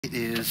It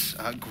is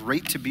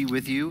great to be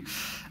with you.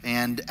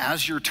 And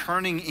as you're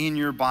turning in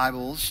your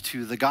Bibles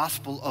to the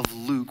Gospel of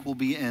Luke, we'll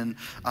be in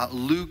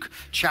Luke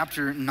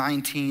chapter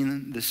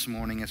 19 this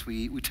morning as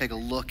we take a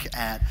look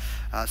at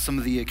some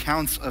of the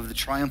accounts of the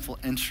triumphal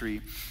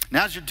entry. And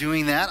as you're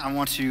doing that, I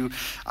want to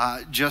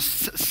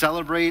just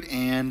celebrate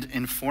and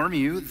inform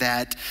you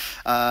that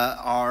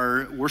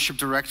our worship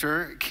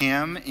director,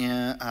 Cam,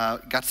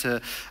 got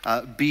to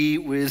be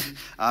with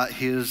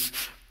his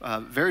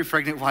very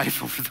pregnant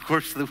wife over the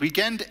course of the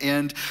weekend,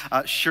 and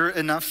sure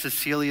enough,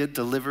 Cecilia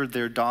delivered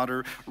their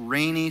daughter,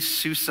 Rainey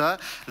Sousa,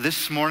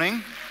 this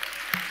morning,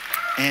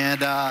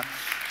 and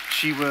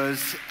she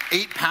was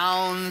 8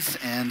 pounds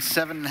and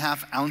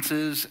 7.5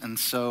 ounces, and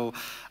so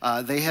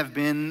they have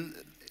been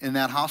in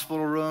that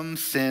hospital room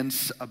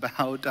since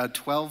about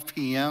 12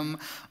 p.m.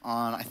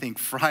 on, I think,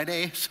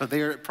 Friday. So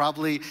they're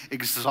probably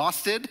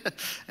exhausted.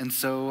 And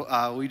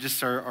so we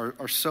just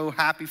are so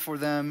happy for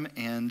them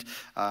and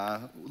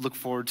look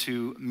forward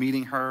to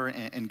meeting her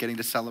and getting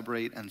to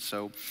celebrate. And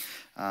so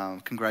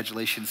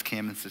congratulations,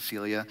 Cam and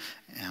Cecilia.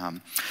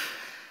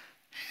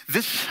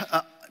 This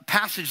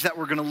passage that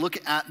we're going to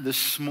look at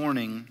this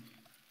morning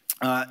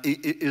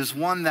is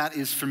one that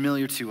is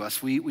familiar to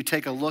us. We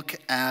take a look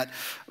at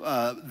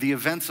the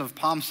events of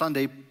Palm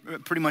Sunday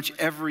pretty much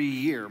every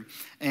year.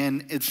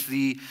 And it's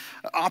the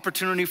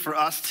opportunity for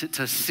us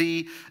to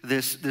see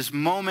this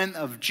moment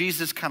of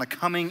Jesus kind of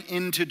coming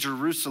into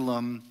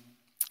Jerusalem.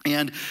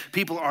 And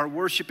people are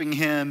worshiping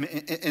him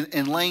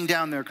and laying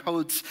down their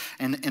coats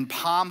and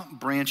palm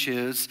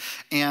branches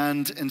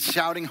and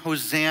shouting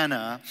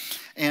Hosanna.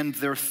 And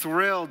they're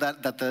thrilled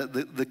that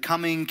the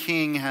coming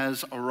king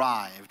has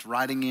arrived,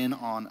 riding in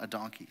on a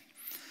donkey.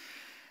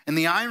 And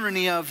the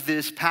irony of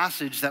this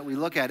passage that we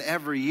look at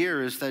every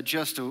year is that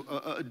just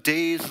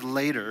days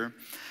later,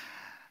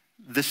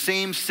 the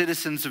same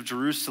citizens of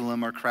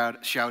Jerusalem are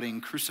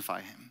shouting,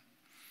 "Crucify him,"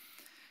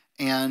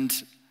 and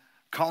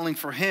calling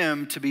for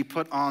him to be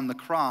put on the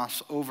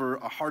cross over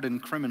a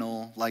hardened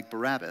criminal like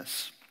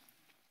Barabbas.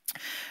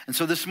 And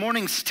so this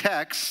morning's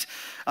text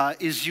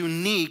is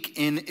unique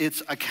in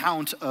its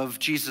account of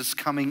Jesus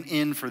coming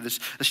in for this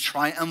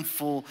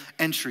triumphal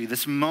entry,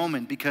 this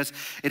moment, because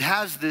it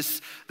has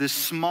this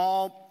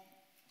small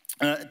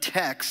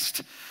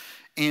text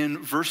in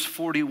verse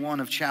 41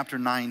 of chapter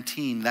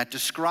 19 that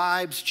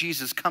describes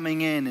Jesus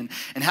coming in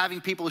and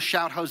having people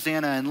shout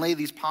Hosanna and lay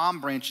these palm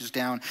branches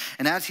down.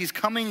 And as he's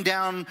coming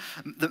down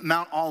the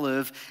Mount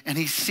Olive and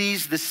he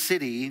sees the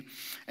city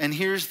and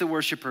hears the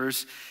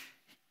worshipers,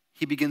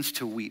 he begins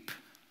to weep.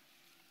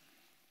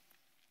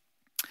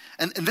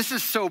 And this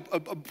is so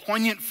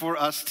poignant for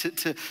us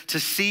to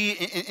see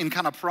and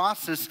kind of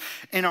process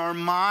in our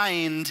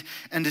mind,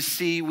 and to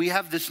see we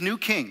have this new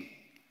king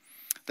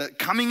that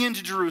coming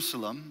into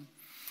Jerusalem,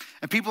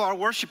 and people are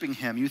worshiping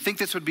him. You think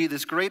this would be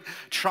this great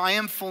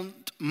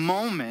triumphant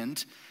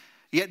moment,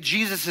 yet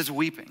Jesus is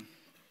weeping.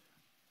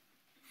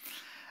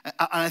 And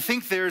I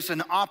think there's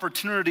an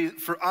opportunity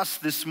for us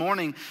this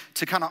morning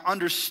to kind of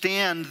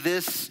understand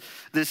this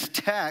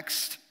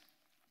text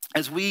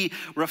as we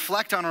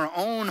reflect on our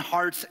own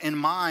hearts and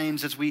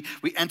minds, as we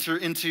enter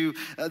into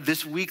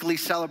this weekly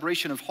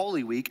celebration of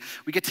Holy Week.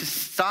 We get to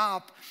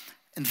stop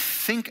and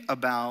think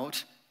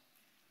about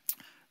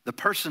the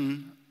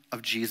person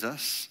of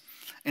Jesus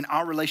and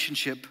our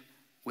relationship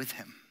with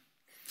him.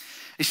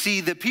 You see,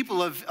 the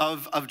people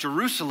of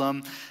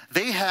Jerusalem,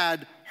 they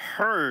had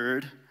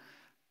heard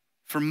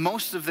for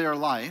most of their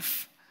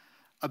life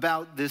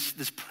about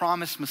this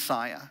promised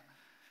Messiah,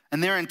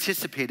 and they're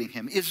anticipating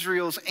him.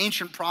 Israel's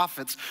ancient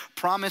prophets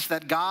promised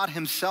that God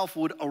himself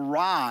would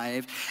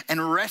arrive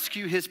and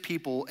rescue his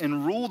people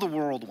and rule the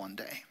world one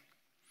day.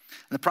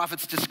 And the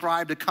prophets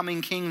described a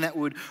coming king that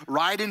would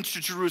ride into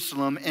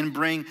Jerusalem and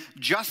bring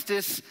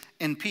justice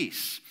and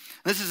peace.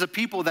 This is a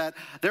people that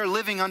they're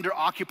living under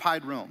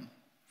occupied Rome.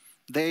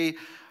 They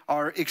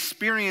are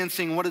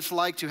experiencing what it's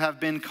like to have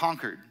been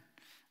conquered.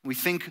 We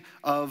think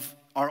of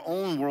our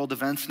own world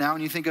events now,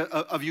 and you think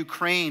of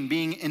Ukraine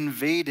being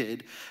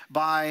invaded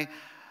by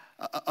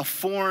a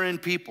foreign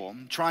people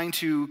trying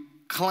to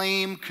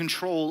claim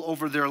control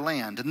over their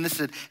land. And this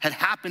had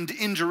happened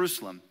in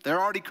Jerusalem.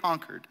 They're already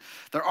conquered.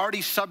 They're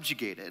already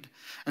subjugated.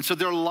 And so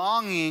they're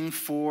longing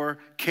for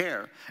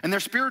care. And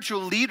their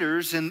spiritual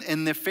leaders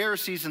and the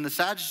Pharisees and the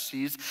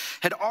Sadducees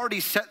had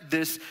already set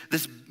this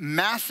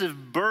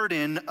massive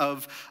burden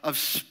of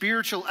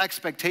spiritual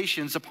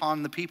expectations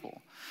upon the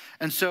people.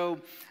 And so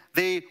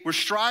they were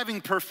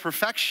striving for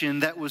perfection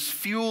that was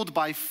fueled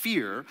by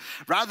fear,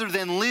 rather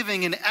than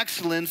living in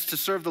excellence to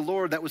serve the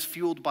Lord that was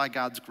fueled by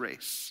God's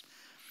grace.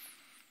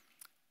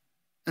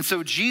 And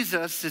so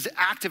Jesus is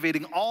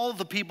activating all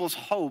the people's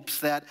hopes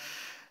that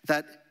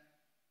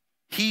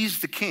he's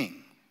the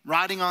king,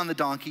 riding on the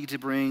donkey to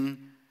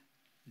bring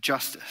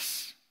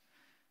justice.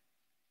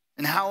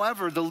 And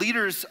however, the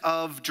leaders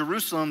of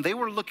Jerusalem, they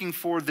were looking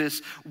for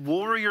this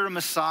warrior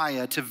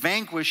Messiah to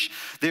vanquish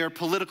their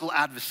political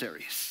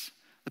adversaries,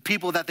 the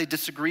people that they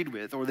disagreed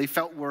with or they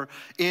felt were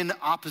in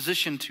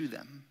opposition to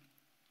them.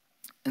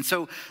 And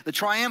so the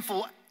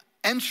triumphal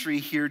entry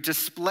here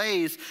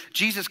displays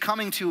Jesus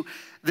coming to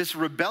this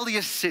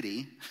rebellious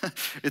city.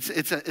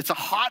 It's a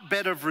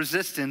hotbed of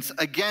resistance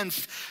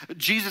against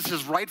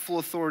Jesus' rightful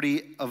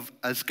authority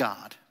as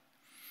God.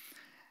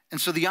 And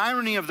so the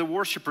irony of the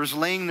worshipers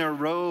laying their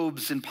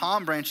robes and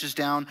palm branches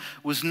down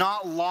was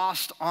not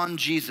lost on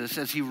Jesus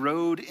as he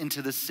rode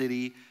into the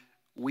city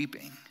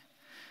weeping.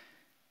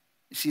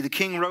 You see, the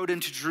king rode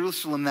into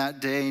Jerusalem that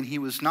day, and he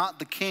was not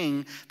the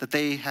king that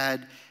they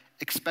had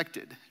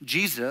expected.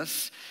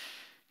 Jesus,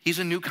 he's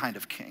a new kind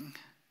of king.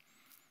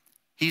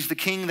 He's the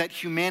king that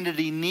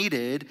humanity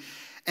needed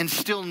and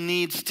still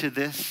needs to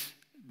this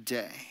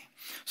day.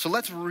 So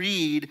let's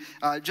read,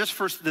 just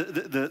for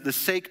the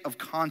sake of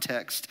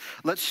context,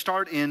 let's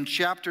start in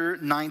chapter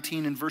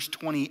 19 and verse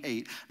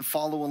 28 and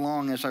follow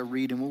along as I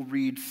read, and we'll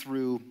read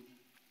through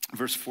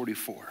verse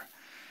 44.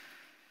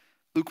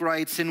 Luke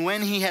writes, "And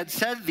when he had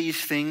said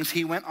these things,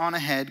 he went on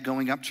ahead,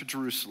 going up to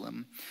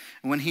Jerusalem.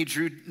 And when he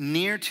drew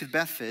near to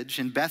Bethphage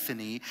and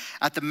Bethany,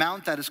 at the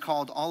mount that is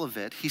called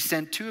Olivet, he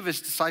sent two of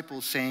his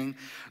disciples, saying,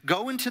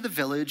 'Go into the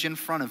village in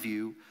front of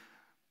you,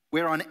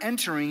 where on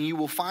entering you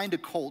will find a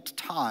colt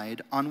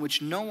tied, on which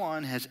no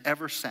one has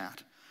ever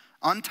sat.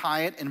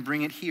 Untie it and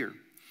bring it here.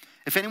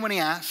 If anyone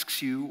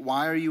asks you,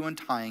 why are you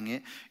untying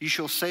it, you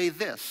shall say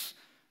this,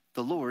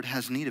 the Lord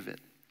has need of it.'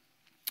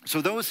 So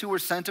those who were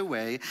sent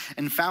away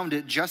and found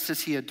it just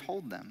as he had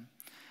told them.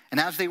 And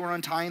as they were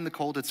untying the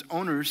colt, its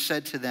owners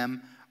said to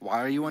them,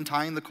 'Why are you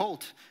untying the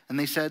colt?' And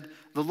they said,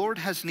 'The Lord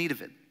has need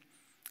of it.'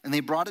 And they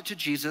brought it to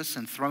Jesus,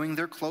 and throwing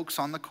their cloaks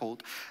on the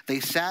colt, they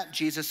sat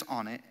Jesus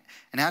on it.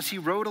 And as he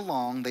rode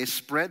along, they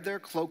spread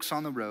their cloaks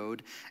on the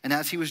road. And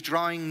as he was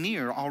drawing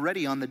near,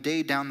 already on the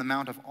day down the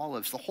Mount of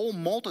Olives, the whole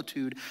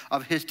multitude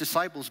of his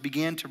disciples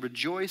began to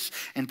rejoice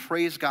and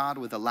praise God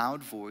with a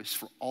loud voice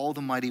for all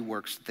the mighty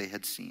works that they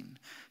had seen,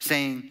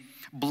 saying,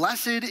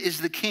 'Blessed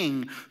is the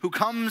King who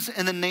comes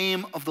in the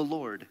name of the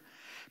Lord.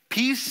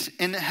 Peace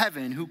in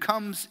heaven who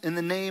comes in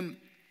the name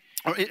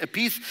or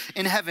peace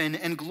in heaven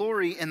and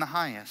glory in the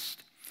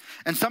highest.'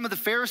 And some of the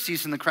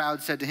Pharisees in the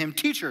crowd said to him,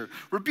 'Teacher,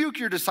 rebuke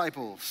your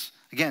disciples.'"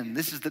 Again,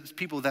 this is the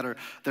people that are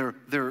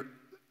they're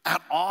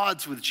at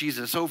odds with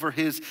Jesus over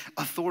his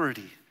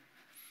authority.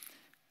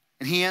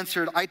 And he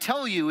answered, "I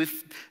tell you,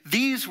 if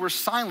these were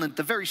silent,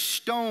 the very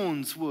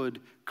stones would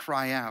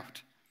cry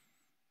out."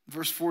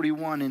 Verse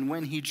 41, "And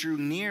when he drew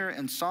near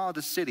and saw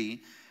the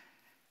city,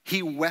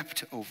 he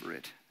wept over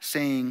it,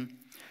 saying,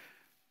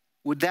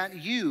 'Would that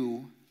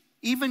you,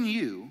 even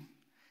you,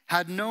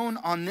 had known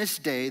on this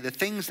day the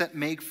things that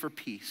make for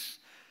peace.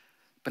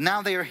 But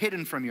now they are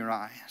hidden from your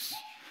eyes.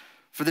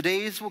 For the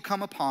days will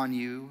come upon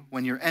you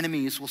when your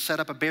enemies will set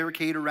up a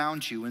barricade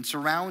around you and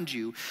surround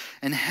you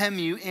and hem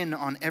you in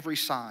on every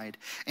side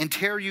and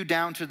tear you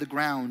down to the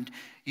ground,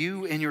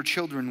 you and your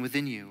children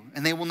within you.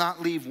 And they will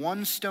not leave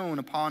one stone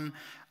upon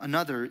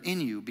another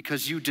in you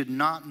because you did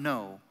not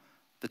know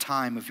the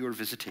time of your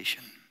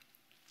visitation.'"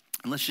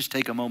 And let's just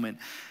take a moment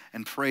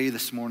and pray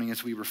this morning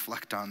as we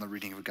reflect on the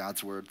reading of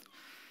God's word.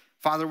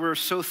 Father, we're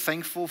so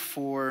thankful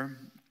for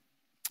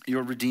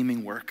your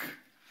redeeming work.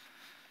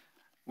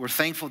 We're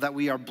thankful that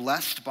we are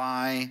blessed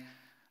by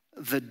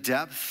the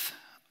depth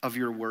of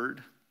your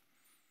word.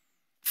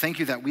 Thank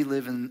you that we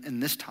live in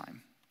this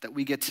time, that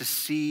we get to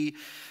see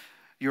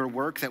your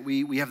work, that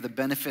we have the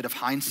benefit of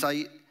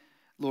hindsight.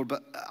 Lord,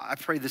 but I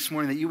pray this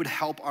morning that you would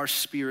help our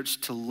spirits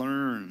to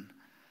learn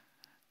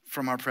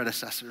from our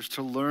predecessors,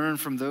 to learn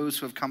from those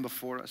who have come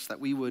before us, that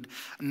we would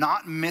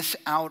not miss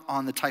out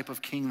on the type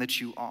of king that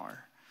you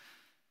are,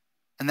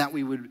 and that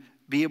we would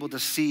be able to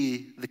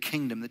see the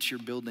kingdom that you're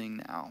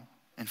building now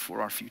and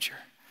for our future.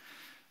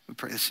 We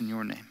pray this in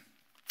your name.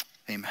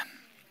 Amen.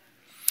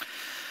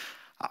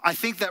 I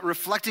think that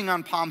reflecting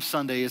on Palm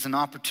Sunday is an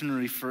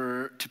opportunity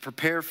to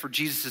prepare for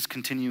Jesus'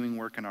 continuing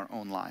work in our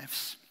own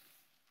lives.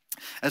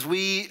 As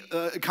we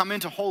come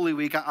into Holy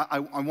Week, I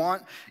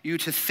want you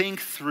to think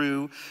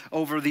through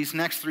over these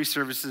next three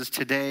services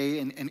today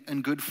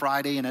and Good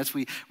Friday, and as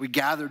we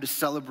gather to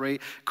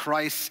celebrate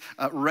Christ's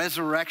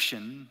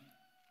resurrection,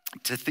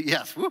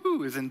 yes,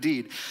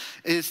 woohoo,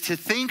 is to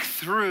think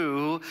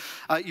through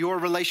your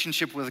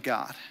relationship with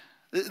God.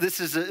 This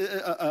is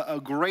a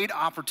great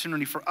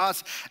opportunity for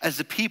us as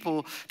a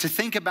people to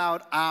think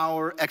about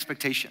our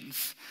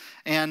expectations.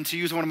 And to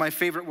use one of my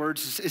favorite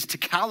words is to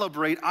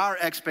calibrate our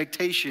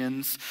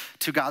expectations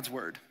to God's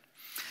word.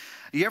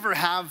 You ever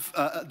have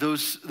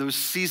those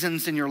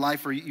seasons in your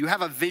life where you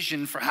have a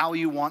vision for how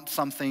you want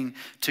something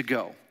to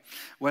go?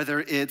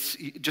 Whether it's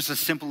just as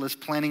simple as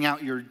planning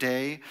out your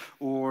day,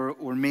 or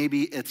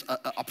maybe it's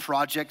a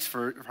project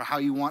for how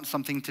you want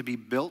something to be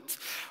built,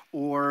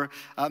 or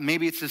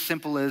maybe it's as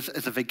simple as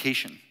a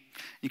vacation.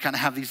 You kind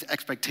of have these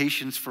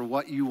expectations for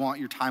what you want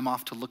your time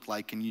off to look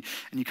like, and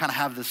you kind of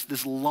have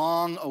this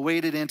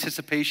long-awaited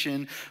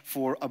anticipation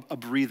for a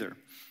breather.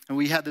 And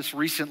we had this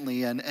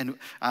recently, and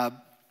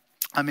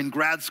I'm in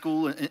grad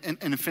school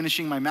and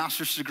finishing my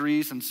master's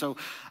degrees, and so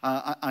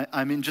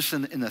I'm in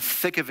the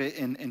thick of it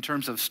in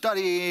terms of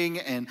studying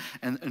and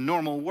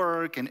normal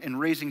work and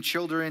raising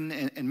children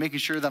and making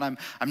sure that I'm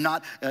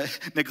not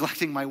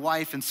neglecting my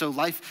wife, and so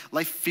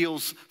life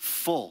feels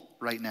full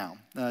right now.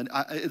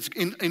 It's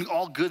in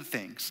all good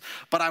things,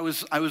 but I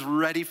was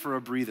ready for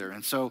a breather,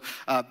 and so.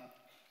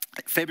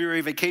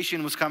 February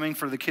vacation was coming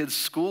for the kids'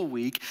 school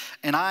week,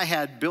 and I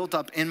had built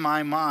up in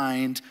my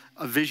mind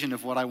a vision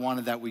of what I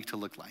wanted that week to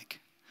look like.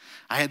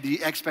 I had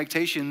the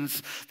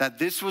expectations that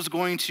this was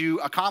going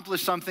to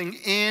accomplish something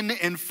in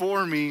and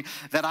for me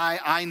that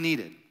I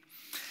needed.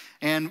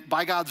 And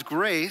by God's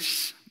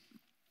grace,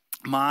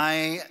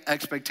 my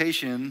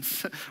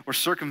expectations were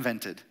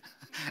circumvented.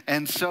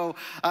 And so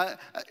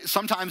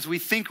sometimes we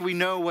think we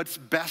know what's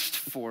best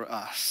for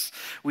us.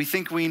 We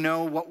think we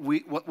know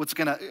what's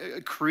going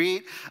to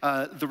create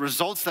the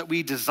results that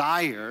we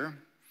desire.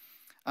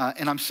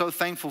 And I'm so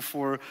thankful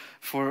for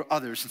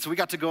others. And so we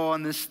got to go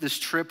on this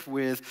trip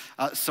with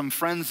some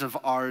friends of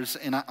ours.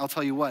 And I'll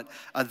tell you what,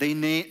 they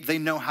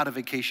know how to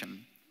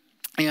vacation.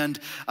 And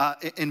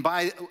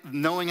by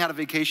knowing how to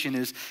vacation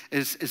is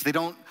they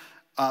don't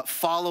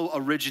follow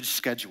a rigid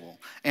schedule.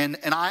 And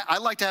I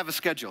like to have a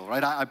schedule,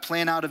 right? I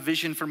plan out a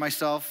vision for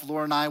myself.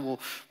 Laura and I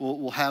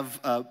will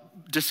have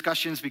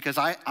discussions because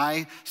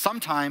I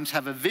sometimes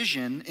have a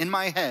vision in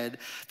my head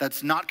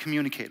that's not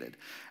communicated.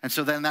 And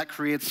so then that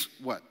creates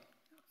what?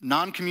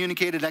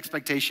 Non-communicated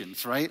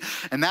expectations, right?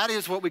 And that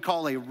is what we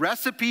call a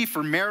recipe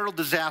for marital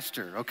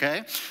disaster,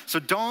 okay? So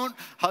don't,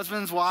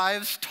 husbands,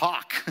 wives,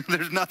 talk.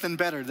 There's nothing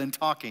better than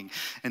talking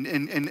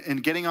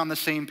and getting on the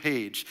same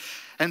page.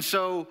 And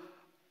so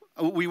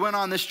we went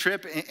on this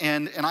trip,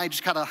 and I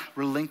just kind of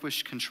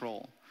relinquished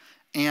control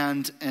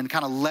and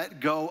kind of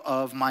let go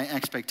of my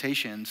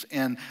expectations.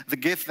 And the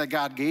gift that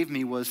God gave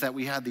me was that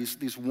we had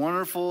these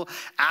wonderful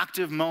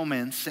active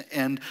moments,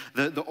 and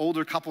the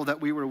older couple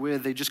that we were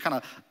with, they just kind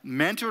of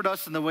mentored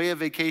us in the way of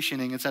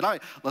vacationing and said, all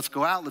right, let's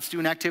go out, let's do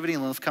an activity,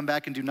 and let's come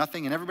back and do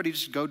nothing, and everybody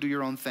just go do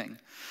your own thing.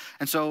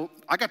 And so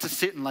I got to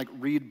sit and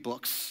read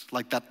books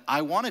that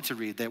I wanted to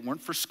read that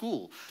weren't for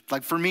school.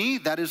 For me,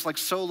 that is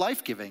so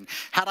life-giving.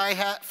 Had I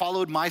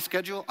followed my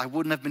schedule, I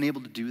wouldn't have been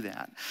able to do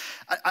that.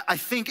 I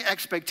think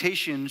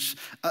expectations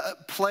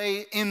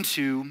play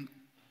into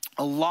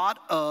a lot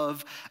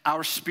of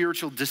our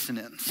spiritual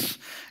dissonance.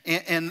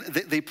 And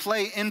they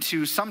play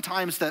into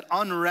sometimes that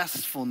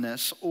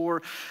unrestfulness,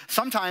 or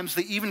sometimes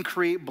they even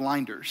create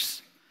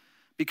blinders.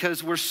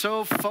 Because we're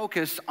so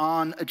focused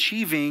on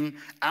achieving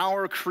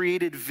our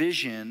created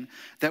vision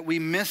that we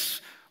miss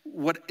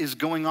what is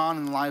going on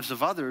in the lives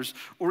of others,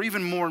 or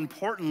even more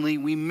importantly,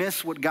 we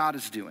miss what God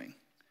is doing.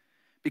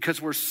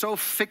 Because we're so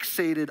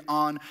fixated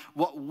on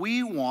what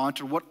we want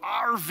or what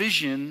our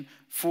vision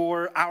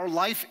for our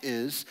life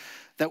is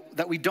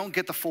that we don't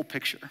get the full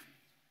picture.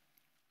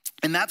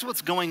 And that's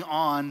what's going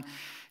on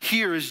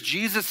here as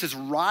Jesus is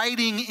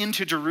riding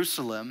into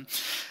Jerusalem.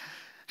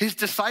 His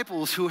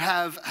disciples who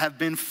have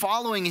been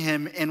following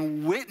him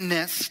and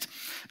witnessed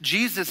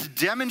Jesus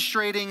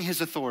demonstrating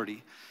his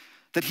authority,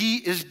 that he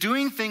is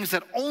doing things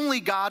that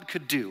only God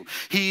could do.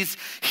 He's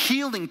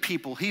healing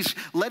people. He's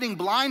letting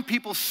blind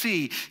people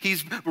see.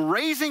 He's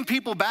raising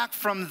people back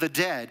from the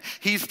dead.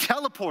 He's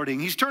teleporting.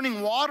 He's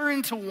turning water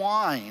into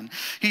wine.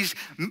 He's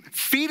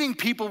feeding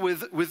people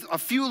with a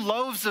few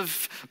loaves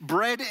of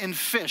bread and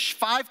fish,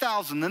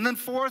 5,000 and then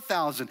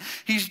 4,000.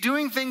 He's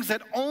doing things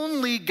that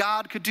only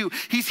God could do.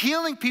 He's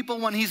healing people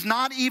when he's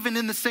not even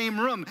in the same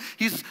room.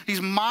 He's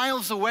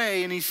miles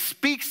away, and he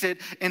speaks it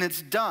and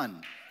it's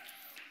done.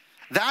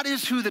 That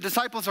is who the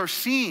disciples are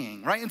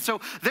seeing, right? And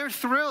so they're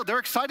thrilled, they're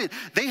excited.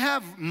 They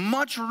have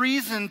much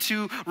reason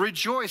to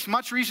rejoice,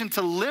 much reason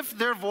to lift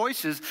their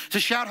voices, to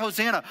shout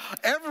Hosanna.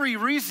 Every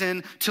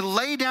reason to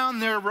lay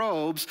down their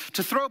robes,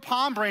 to throw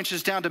palm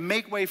branches down to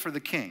make way for the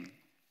king.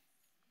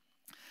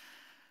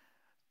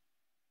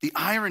 The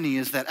irony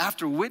is that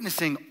after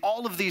witnessing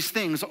all of these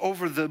things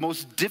over the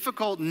most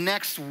difficult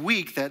next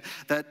week that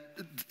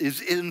is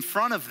in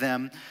front of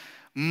them,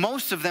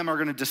 most of them are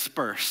going to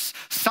disperse.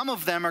 Some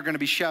of them are going to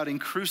be shouting,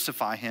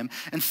 crucify him,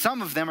 and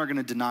some of them are going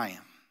to deny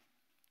him.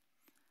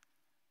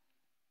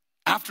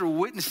 After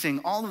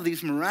witnessing all of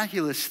these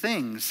miraculous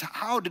things,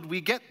 how did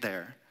we get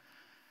there?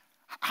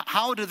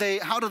 How do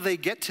they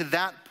get to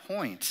that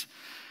point?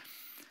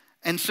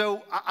 And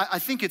so I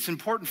think it's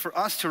important for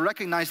us to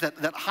recognize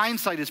that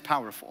hindsight is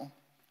powerful.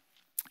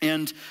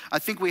 And I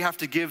think we have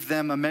to give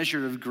them a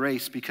measure of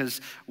grace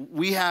because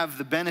we have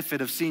the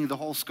benefit of seeing the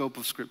whole scope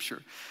of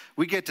Scripture.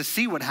 We get to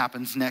see what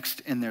happens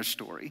next in their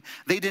story.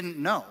 They didn't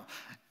know.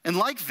 And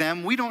like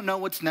them, we don't know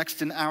what's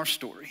next in our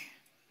story.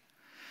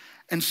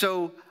 And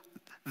so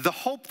the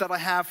hope that I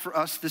have for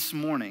us this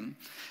morning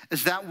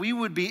is that we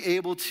would be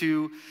able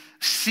to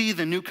see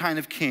the new kind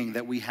of king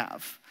that we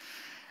have.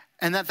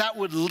 And that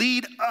would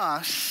lead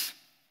us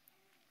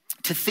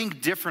to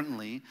think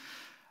differently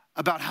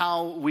about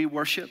how we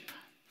worship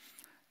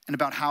and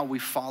about how we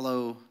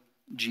follow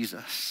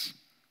Jesus.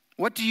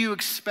 What do you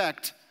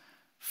expect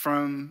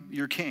from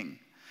your king?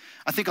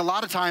 I think a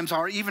lot of times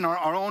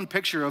our own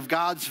picture of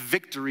God's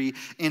victory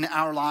in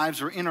our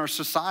lives or in our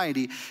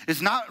society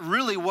is not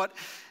really what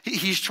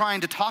he's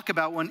trying to talk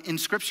about when in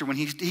Scripture, when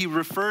he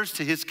refers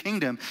to his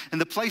kingdom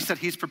and the place that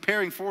he's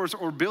preparing for us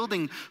or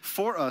building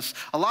for us.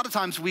 A lot of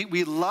times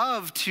we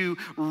love to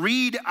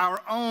read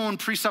our own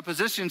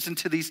presuppositions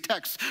into these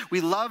texts.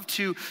 We love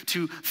to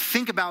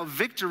think about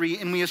victory,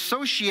 and we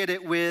associate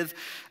it with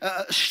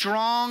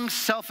strong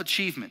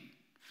self-achievement,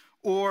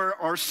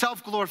 or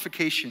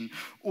self-glorification,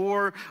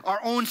 or our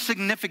own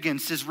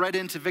significance is read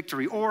into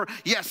victory, or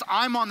yes,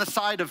 I'm on the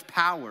side of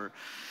power.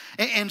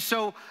 And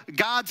so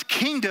God's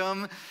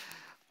kingdom,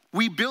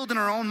 we build in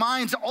our own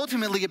minds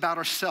ultimately about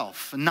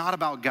ourselves, not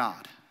about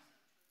God.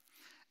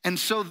 And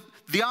so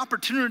the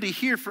opportunity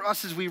here for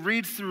us as we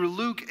read through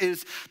Luke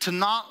is to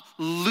not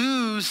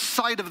lose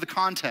sight of the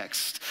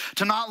context,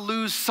 to not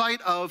lose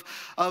sight of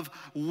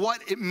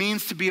what it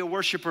means to be a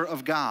worshiper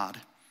of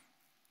God.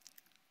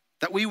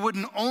 That we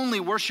wouldn't only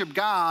worship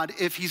God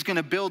if he's going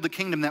to build the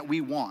kingdom that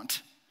we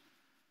want.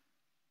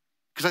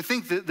 Because I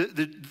think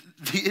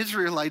the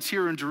Israelites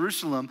here in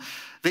Jerusalem,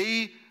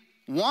 they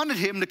wanted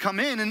him to come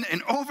in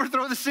and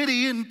overthrow the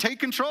city and take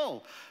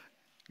control.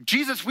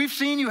 Jesus, we've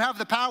seen you have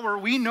the power.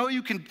 We know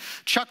you can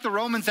chuck the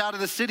Romans out of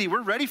the city.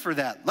 We're ready for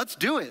that. Let's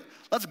do it.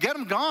 Let's get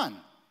them gone.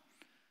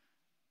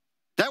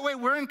 That way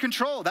we're in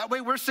control. That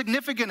way we're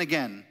significant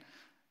again.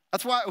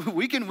 That's why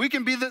we can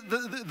be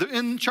the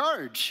in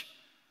charge.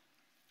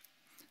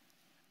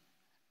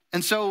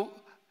 And so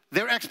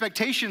their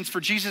expectations for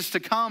Jesus to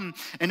come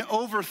and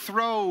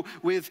overthrow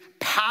with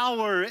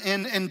power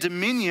and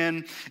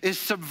dominion is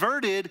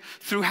subverted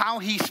through how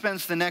he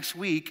spends the next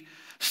week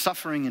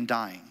suffering and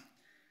dying.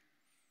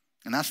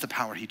 And that's the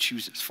power he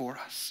chooses for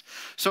us.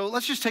 So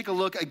let's just take a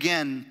look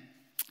again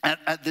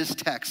at this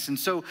text. And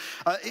so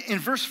in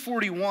verse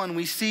 41,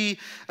 we see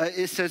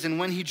it says, and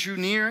when he drew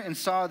near and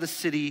saw the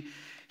city,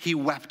 he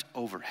wept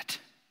over it.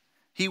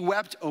 He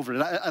wept over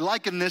it. I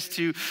liken this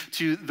to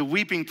the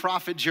weeping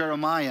prophet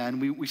Jeremiah.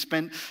 And we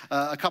spent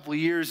a couple of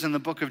years in the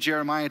book of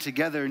Jeremiah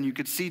together, and you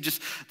could see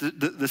just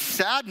the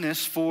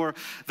sadness for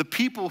the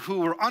people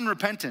who were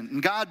unrepentant.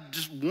 And God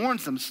just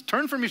warns them,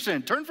 turn from your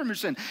sin, turn from your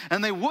sin.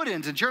 And they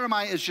wouldn't. And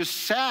Jeremiah is just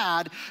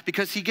sad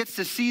because he gets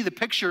to see the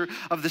picture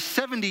of the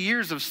 70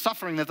 years of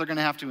suffering that they're going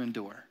to have to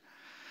endure.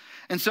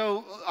 And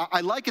so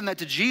I liken that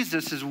to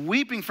Jesus is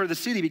weeping for the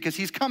city because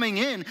he's coming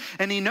in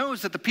and he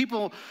knows that the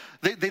people,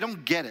 they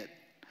don't get it.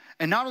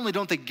 And not only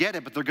don't they get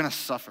it, but they're going to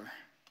suffer.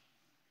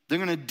 They're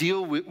going to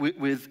deal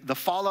with the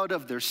fallout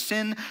of their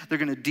sin. They're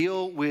going to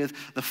deal with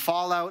the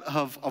fallout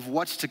of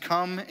what's to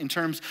come in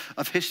terms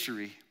of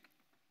history.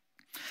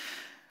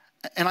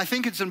 And I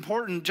think it's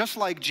important, just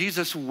like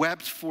Jesus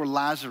wept for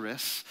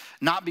Lazarus,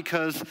 not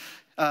because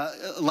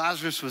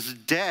Lazarus was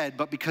dead,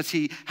 but because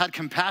he had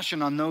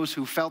compassion on those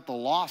who felt the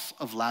loss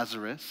of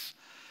Lazarus.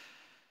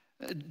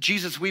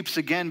 Jesus weeps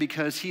again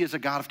because he is a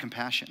God of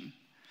compassion.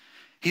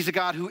 He's a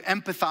God who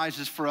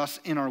empathizes for us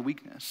in our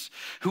weakness,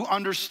 who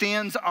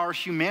understands our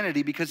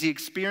humanity because he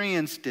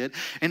experienced it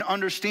and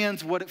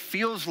understands what it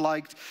feels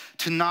like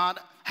to not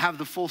have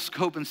the full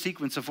scope and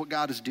sequence of what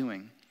God is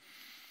doing.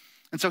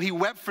 And so he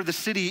wept for the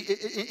city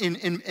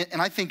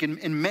and I think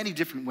in many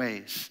different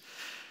ways.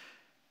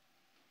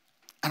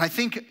 And I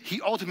think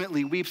he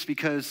ultimately weeps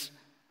because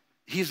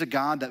he's a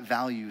God that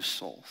values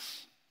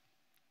souls.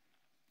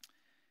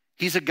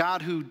 He's a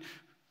God who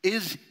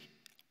is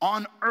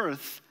on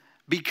earth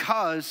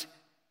because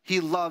he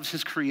loves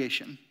his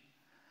creation.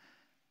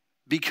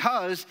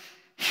 Because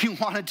he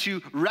wanted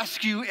to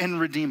rescue and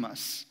redeem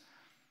us.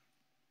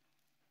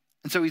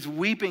 And so he's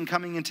weeping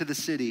coming into the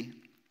city.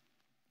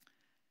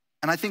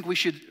 And I think we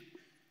should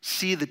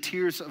see the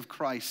tears of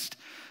Christ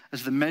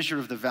as the measure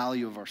of the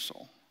value of our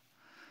soul.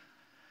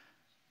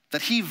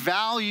 That he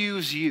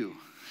values you.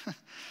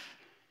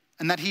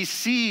 And that he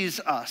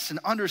sees us and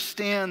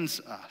understands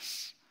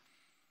us.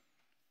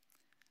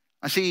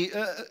 I see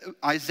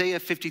Isaiah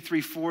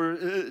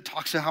 53:4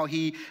 talks about how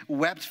he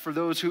wept for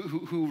those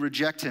who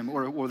reject him,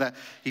 or that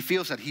he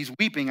feels that he's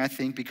weeping, I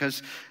think,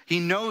 because he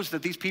knows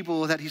that these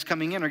people that he's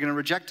coming in are going to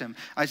reject him.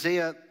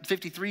 Isaiah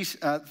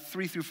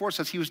 53:3-4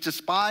 says, he was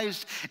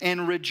despised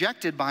and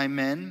rejected by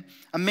men,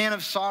 a man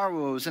of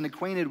sorrows and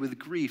acquainted with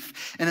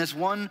grief. And as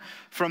one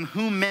from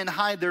whom men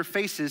hide their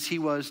faces, he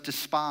was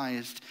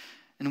despised,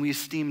 and we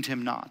esteemed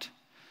him not.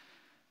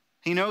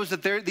 He knows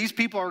that these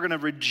people are going to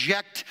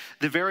reject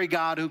the very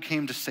God who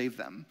came to save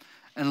them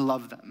and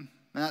love them.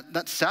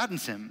 That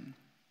saddens him.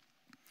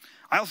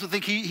 I also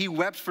think he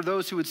wept for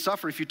those who would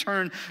suffer. If you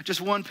turn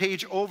just one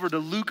page over to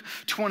Luke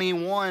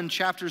 21,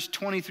 chapters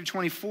 20 through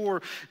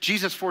 24,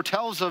 Jesus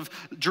foretells of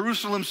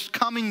Jerusalem's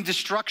coming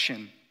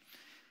destruction.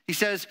 He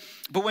says,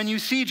 but when you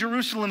see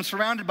Jerusalem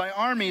surrounded by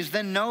armies,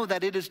 then know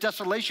that its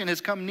desolation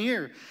has come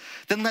near.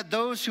 Then let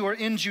those who are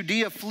in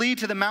Judea flee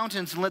to the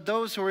mountains, and let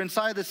those who are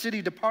inside the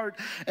city depart,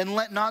 and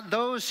let not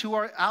those who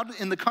are out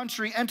in the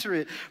country enter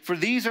it. For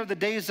these are the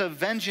days of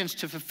vengeance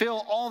to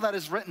fulfill all that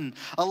is written.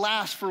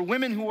 Alas, for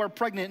women who are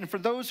pregnant, and for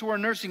those who are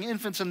nursing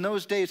infants in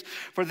those days,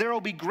 for there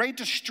will be great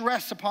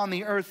distress upon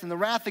the earth, and the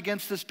wrath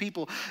against this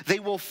people. They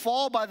will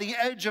fall by the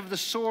edge of the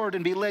sword,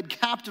 and be led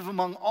captive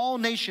among all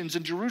nations,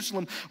 and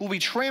Jerusalem will be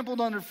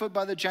trampled underfoot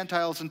by the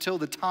Gentiles until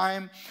the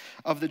time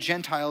of the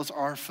Gentiles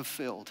are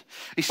fulfilled.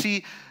 You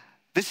see,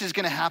 this is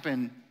going to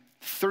happen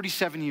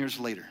 37 years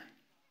later.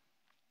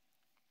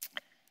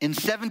 In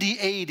 70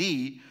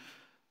 AD,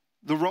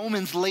 the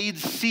Romans laid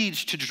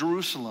siege to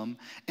Jerusalem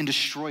and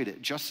destroyed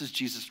it, just as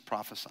Jesus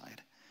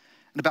prophesied.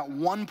 And about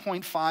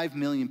 1.5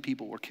 million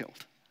people were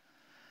killed.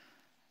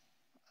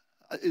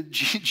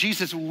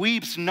 Jesus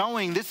weeps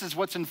knowing this is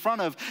what's in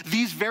front of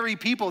these very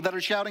people that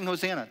are shouting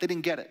Hosanna. They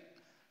didn't get it.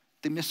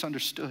 They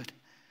misunderstood.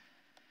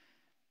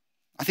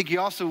 I think he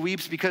also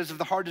weeps because of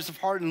the hardness of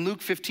heart. In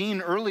Luke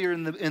 15, earlier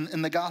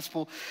in the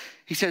gospel,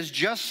 he says,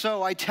 just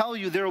so I tell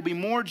you, there will be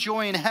more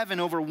joy in heaven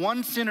over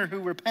one sinner who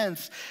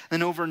repents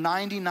than over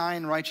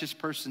 99 righteous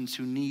persons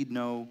who need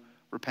no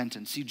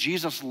repentance. See,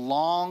 Jesus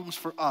longs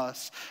for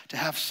us to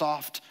have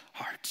soft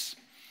hearts.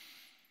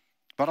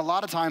 But a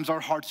lot of times our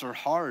hearts are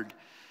hard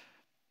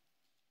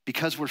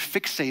because we're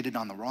fixated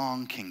on the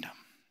wrong kingdom.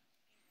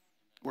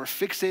 We're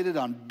fixated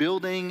on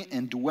building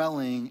and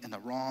dwelling in the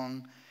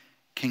wrong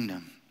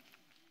kingdom.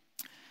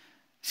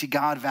 See,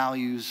 God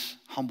values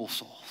humble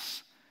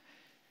souls.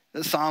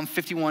 Psalm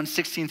 51,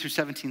 16 through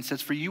 17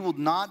 says, for you will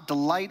not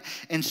delight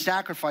in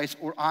sacrifice,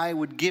 or I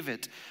would give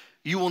it.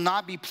 You will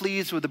not be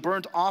pleased with the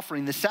burnt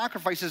offering. The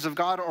sacrifices of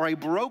God are a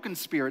broken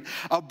spirit,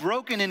 a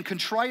broken and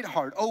contrite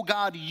heart. Oh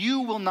God,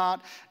 you will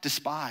not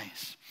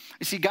despise.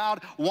 You see,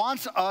 God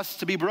wants us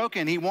to be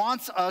broken. He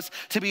wants us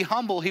to be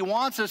humble. He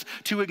wants us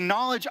to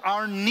acknowledge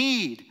our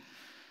need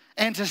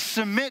and to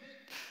submit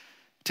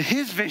to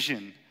his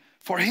vision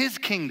for his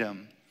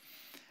kingdom.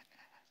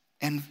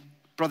 And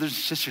brothers and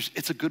sisters,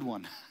 it's a good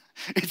one.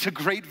 It's a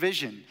great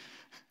vision.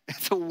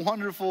 It's a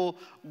wonderful,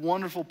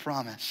 wonderful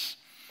promise.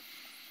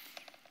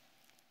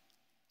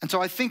 And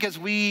so I think as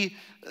we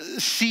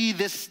see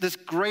this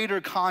greater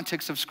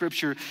context of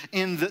Scripture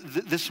in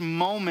this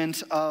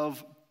moment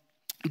of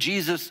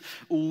Jesus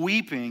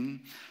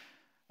weeping,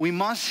 we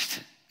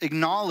must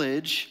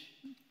acknowledge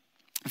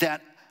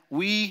that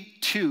we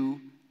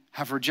too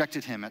have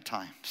rejected him at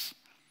times.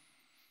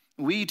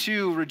 We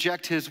too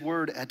reject his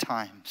word at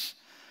times.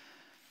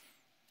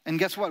 And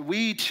guess what?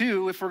 We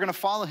too, if we're going to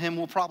follow him,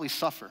 will probably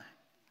suffer.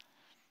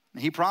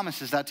 And he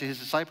promises that to his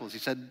disciples. He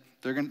said,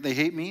 they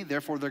hate me,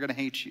 therefore they're going to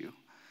hate you.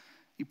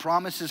 He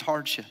promises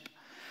hardship.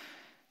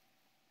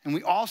 And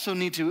we also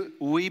need to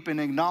weep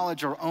and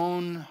acknowledge our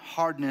own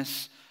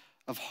hardness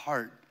of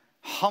heart,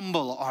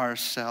 humble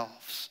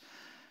ourselves,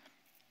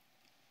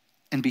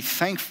 and be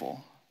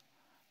thankful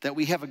that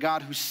we have a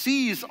God who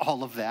sees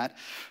all of that,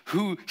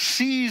 who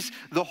sees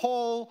the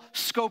whole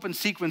scope and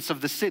sequence of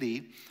the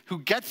city, who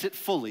gets it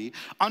fully,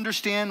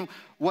 understand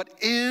what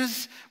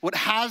is, what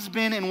has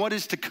been, and what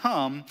is to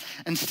come,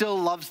 and still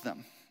loves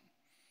them.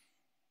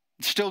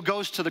 Still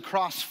goes to the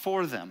cross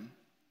for them.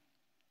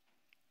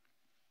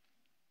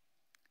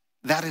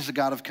 That is a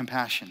God of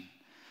compassion.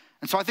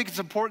 And so I think it's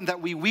important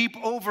that we weep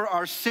over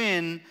our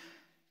sin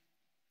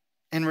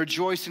and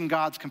rejoice in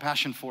God's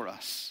compassion for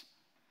us.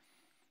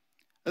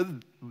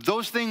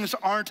 Those things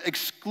aren't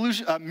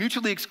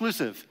mutually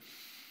exclusive.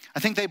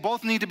 I think they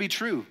both need to be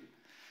true.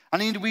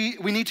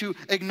 We need to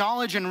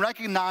acknowledge and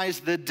recognize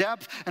the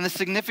depth and the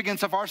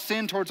significance of our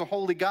sin towards a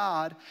holy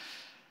God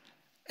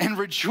and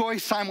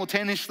rejoice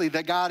simultaneously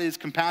that God is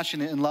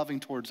compassionate and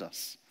loving towards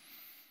us.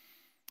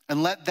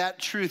 And let that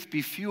truth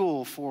be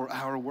fuel for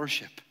our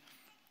worship.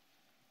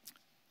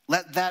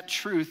 Let that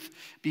truth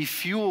be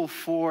fuel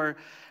for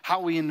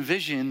how we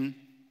envision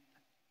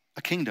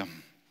a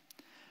kingdom.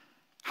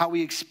 How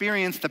we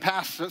experience the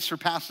past that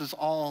surpasses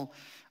all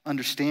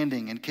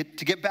understanding. And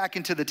to get back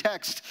into the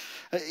text,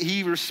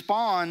 he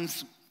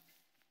responds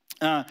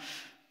to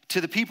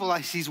the people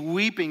as he's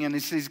weeping and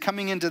he's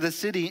coming into the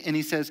city, and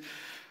he says,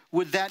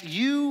 would that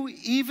you,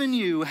 even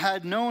you,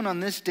 had known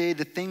on this day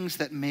the things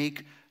that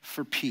make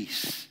for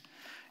peace.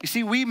 You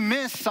see, we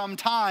miss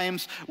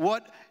sometimes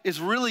what is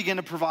really going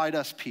to provide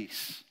us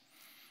peace.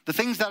 The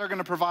things that are going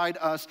to provide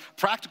us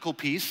practical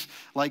peace,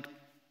 like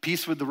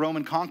peace with the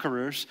Roman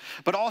conquerors,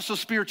 but also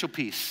spiritual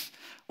peace.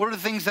 What are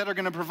the things that are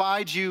going to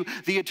provide you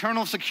the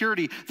eternal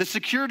security, the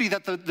security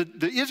that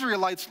the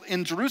Israelites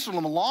in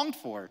Jerusalem longed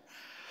for?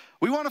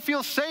 We want to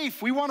feel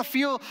safe. We want to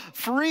feel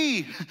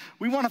free.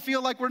 We want to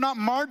feel like we're not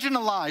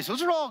marginalized.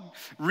 Those are all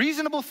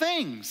reasonable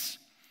things.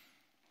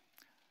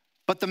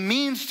 But the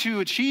means to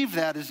achieve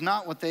that is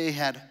not what they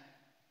had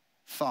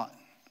thought.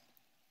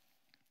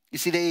 You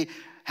see, they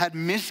had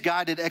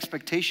misguided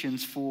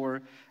expectations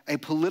for a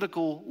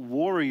political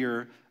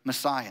warrior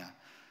Messiah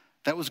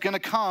that was going to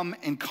come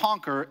and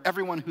conquer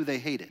everyone who they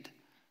hated.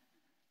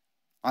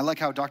 I like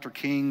how Dr.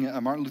 King,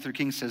 Martin Luther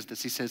King says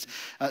this. He says,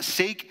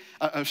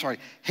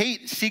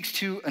 hate seeks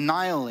to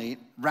annihilate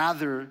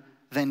rather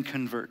than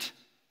convert.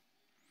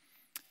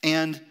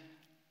 And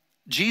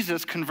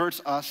Jesus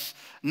converts us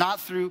not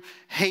through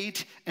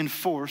hate and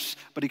force,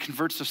 but he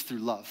converts us through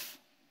love.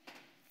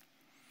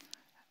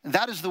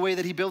 That is the way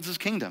that he builds his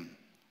kingdom.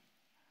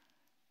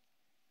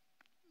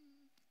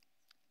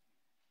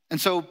 And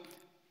so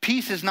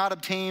peace is not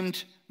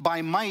obtained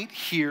by might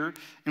here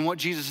in what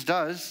Jesus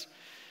does.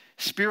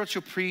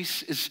 Spiritual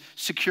peace is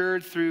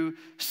secured through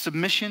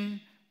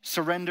submission,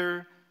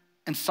 surrender,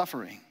 and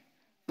suffering.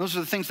 Those are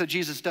the things that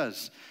Jesus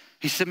does.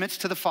 He submits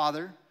to the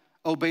Father,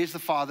 obeys the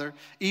Father,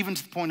 even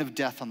to the point of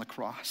death on the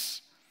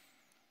cross.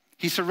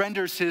 He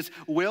surrenders his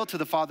will to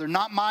the Father.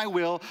 Not my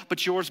will,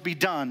 but yours be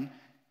done,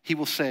 he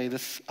will say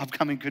this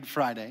upcoming Good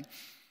Friday.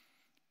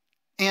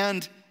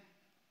 And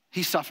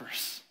he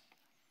suffers.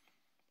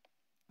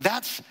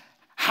 That's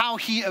how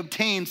he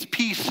obtains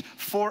peace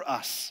for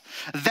us.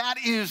 That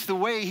is the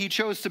way he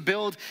chose to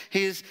build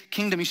his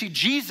kingdom. You see,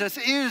 Jesus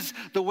is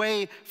the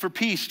way for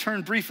peace.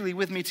 Turn briefly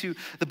with me to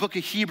the book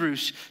of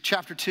Hebrews,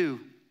 chapter 2.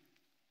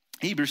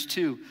 Hebrews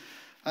 2.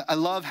 I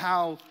love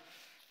how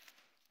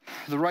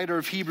the writer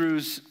of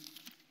Hebrews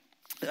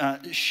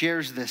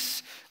shares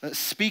this.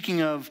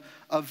 Speaking of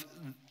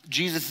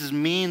Jesus'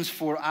 means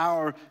for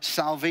our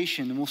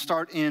salvation. And we'll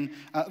start in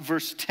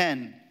verse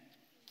 10.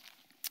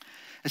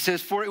 It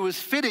says, for it was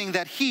fitting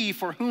that he,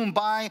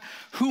 by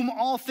whom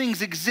all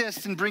things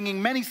exist, in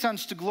bringing many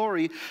sons to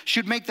glory,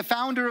 should make the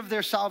founder of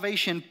their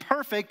salvation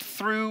perfect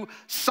through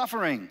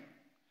suffering.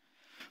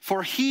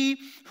 For he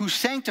who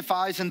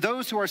sanctifies and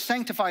those who are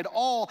sanctified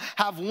all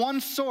have one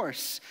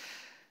source.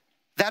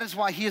 That is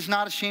why he is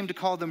not ashamed to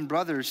call them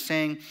brothers,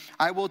 saying,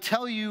 I will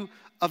tell you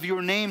of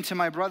your name to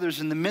my brothers.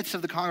 In the midst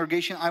of the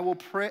congregation, I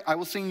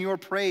will sing your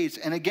praise.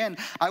 And again,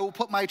 I will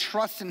put my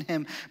trust in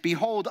him.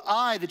 Behold,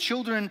 I, the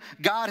children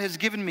God has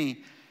given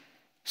me.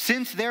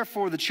 Since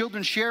therefore the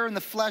children share in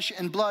the flesh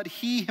and blood,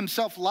 he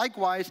himself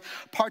likewise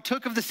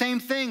partook of the same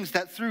things,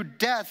 that through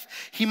death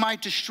he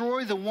might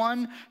destroy the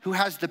one who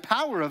has the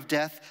power of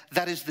death,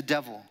 that is the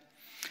devil,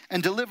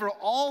 and deliver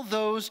all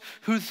those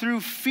who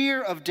through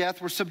fear of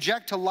death were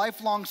subject to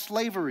lifelong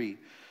slavery.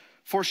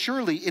 For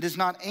surely it is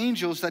not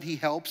angels that he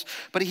helps,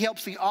 but he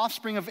helps the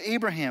offspring of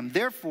Abraham.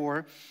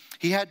 Therefore,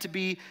 he had to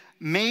be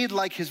made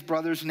like his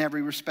brothers in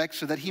every respect,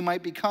 so that he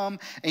might become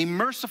a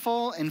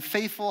merciful and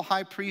faithful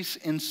high priest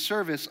in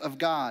service of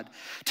God,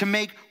 to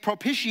make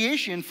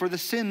propitiation for the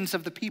sins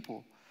of the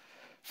people.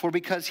 For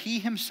because he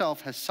himself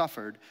has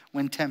suffered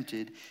when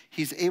tempted,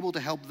 he's able to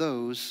help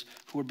those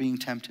who are being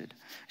tempted.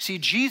 See,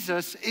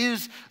 Jesus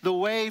is the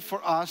way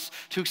for us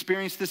to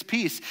experience this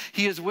peace.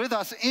 He is with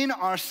us in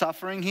our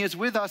suffering. He is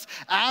with us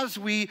as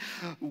we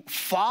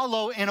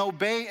follow and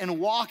obey and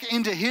walk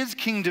into his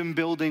kingdom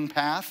building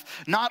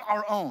path, not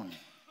our own.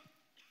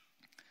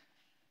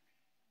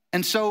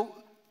 And so,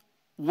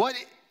 what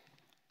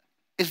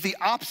is the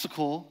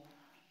obstacle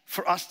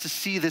for us to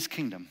see this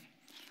kingdom?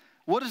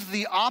 What is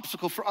the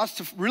obstacle for us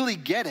to really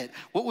get it?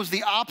 What was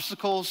the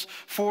obstacles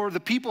for the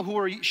people who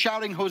were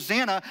shouting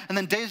Hosanna and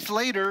then days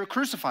later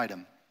crucified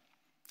him?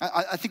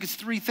 I think it's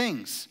three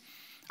things.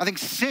 I think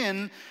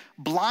sin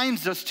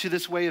blinds us to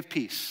this way of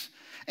peace.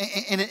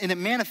 And it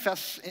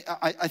manifests,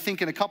 I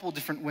think, in a couple of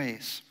different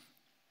ways.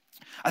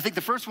 I think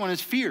the first one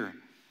is fear.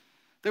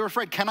 They were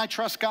afraid, can I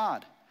trust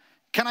God?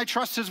 Can I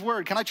trust his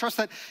word? Can I trust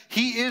that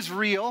he is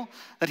real,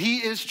 that he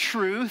is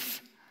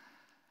truth?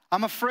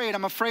 I'm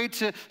afraid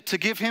to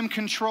give him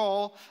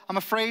control. I'm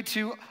afraid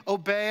to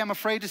obey. I'm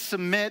afraid to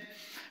submit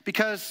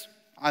because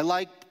I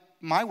like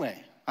my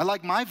way. I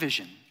like my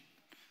vision.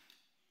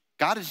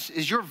 God,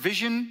 is your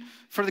vision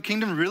for the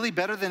kingdom really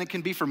better than it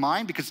can be for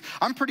mine? Because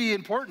I'm pretty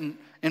important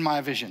in my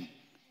vision.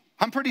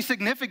 I'm pretty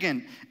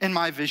significant in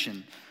my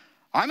vision.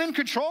 I'm in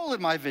control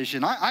in my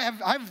vision. I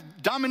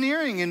have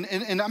domineering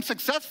and I'm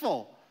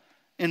successful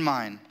in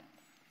mine.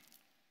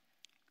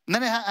 And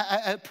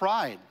then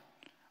pride.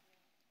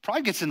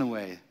 Pride gets in the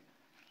way.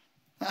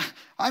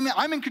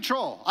 I'm in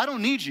control. I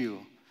don't need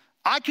you.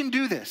 I can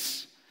do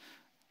this.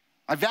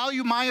 I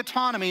value my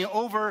autonomy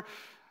over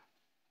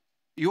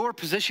your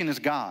position as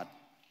God.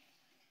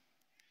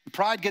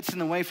 Pride gets in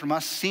the way from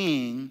us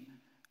seeing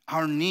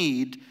our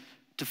need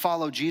to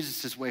follow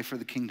Jesus' way for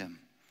the kingdom.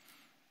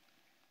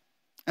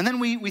 And then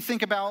we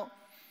think about,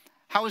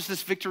 how is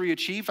this victory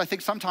achieved? I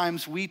think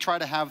sometimes we try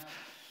to have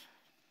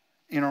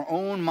in our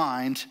own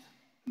mind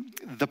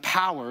the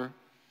power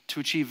to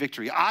achieve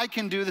victory. I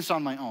can do this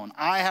on my own.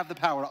 I have the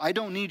power. I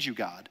don't need you,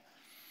 God.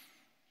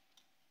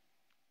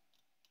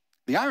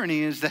 The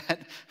irony is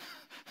that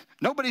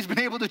nobody's been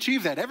able to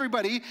achieve that.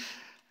 Everybody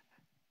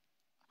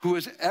who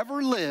has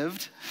ever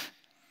lived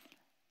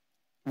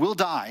will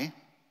die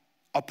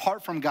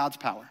apart from God's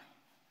power.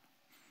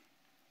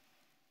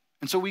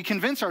 And so we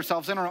convince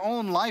ourselves in our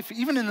own life,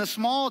 even in the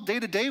small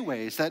day-to-day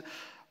ways, that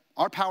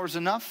our power's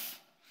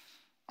enough.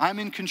 I'm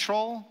in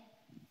control.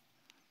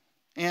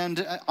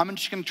 And I'm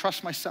just going to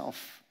trust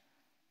myself.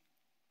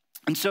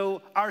 And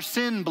so our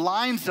sin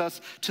blinds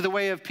us to the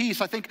way of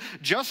peace. I think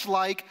just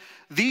like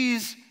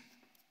these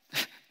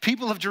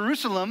people of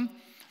Jerusalem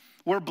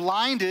were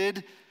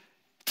blinded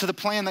to the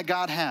plan that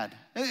God had.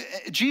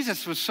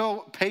 Jesus was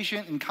so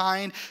patient and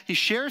kind. He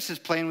shares his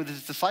plan with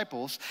his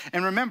disciples.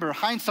 And remember,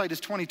 hindsight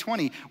is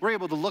 20/20. We're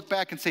able to look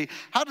back and say,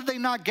 how did they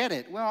not get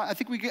it? Well, I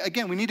think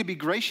we need to be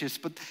gracious,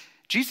 but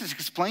Jesus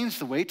explains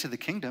the way to the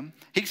kingdom.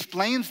 He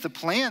explains the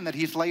plan that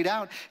he's laid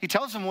out. He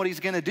tells them what he's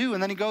going to do,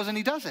 and then he goes and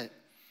he does it.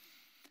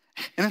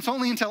 And it's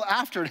only until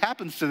after it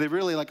happens do they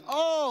really like,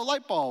 oh,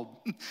 light bulb.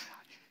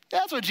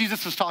 That's what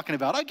Jesus was talking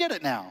about. I get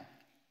it now.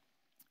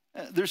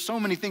 There's so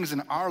many things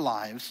in our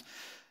lives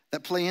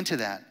that play into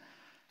that.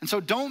 And so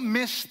don't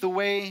miss the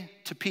way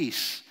to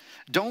peace.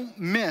 Don't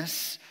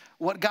miss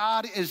what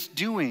God is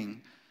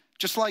doing.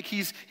 Just like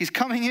he's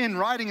coming in,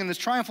 riding in this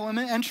triumphal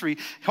entry.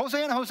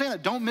 Hosanna, Hosanna.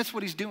 Don't miss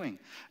what he's doing.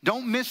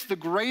 Don't miss the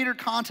greater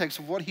context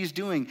of what he's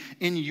doing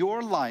in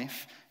your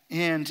life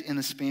and in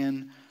the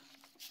span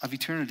of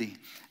eternity.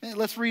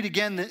 Let's read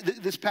again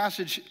this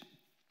passage.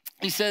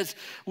 He says,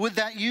 would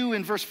that you,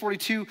 in verse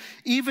 42,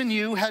 even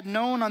you had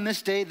known on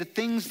this day the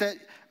things that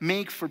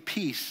make for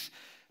peace,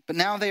 but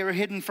now they are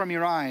hidden from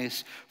your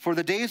eyes. For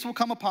the days will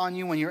come upon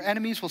you when your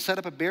enemies will set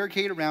up a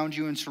barricade around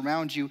you and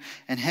surround you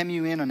and hem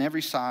you in on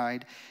every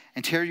side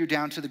and tear you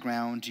down to the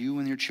ground, you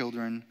and your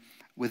children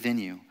within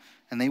you.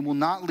 And they will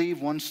not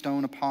leave one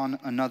stone upon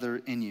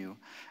another in you.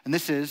 And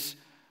this is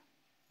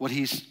what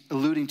he's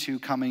alluding to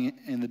coming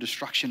in the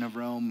destruction of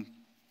Rome,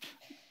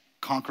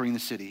 conquering the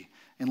city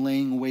and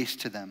laying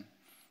waste to them.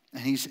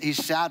 And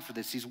he's sad for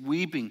this. He's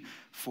weeping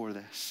for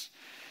this.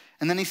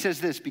 And then he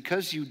says this,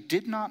 because you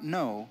did not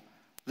know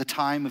the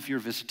time of your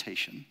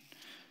visitation.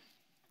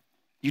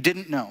 You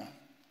didn't know.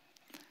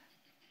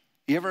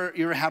 You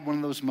ever had one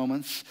of those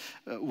moments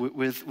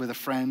with a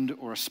friend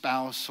or a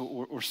spouse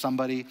or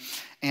somebody,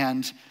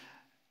 and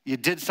you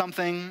did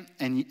something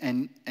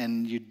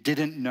and you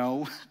didn't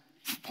know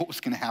what was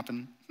going to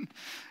happen?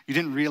 You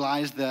didn't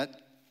realize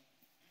that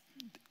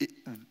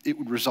it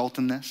would result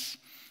in this.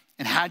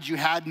 And had you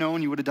had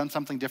known, you would have done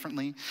something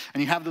differently.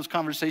 And you have those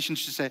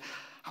conversations to say,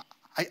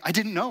 I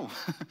didn't know.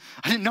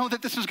 I didn't know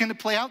that this was going to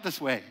play out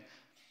this way.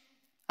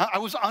 I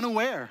was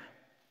unaware.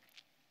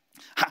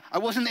 I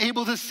wasn't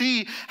able to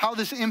see how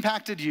this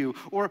impacted you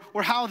or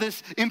how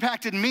this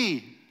impacted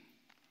me.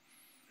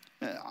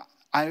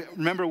 I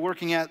remember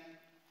working at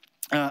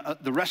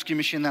the rescue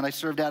mission that I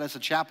served at as a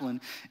chaplain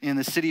in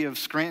the city of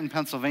Scranton,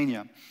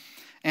 Pennsylvania.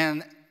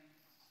 And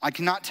I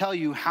cannot tell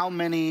you how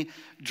many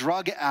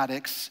drug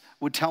addicts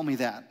would tell me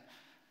that.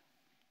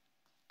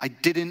 I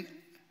didn't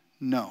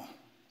know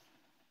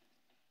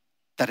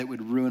that it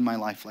would ruin my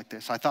life like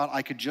this. I thought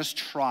I could just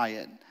try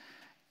it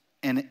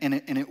and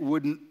it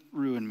wouldn't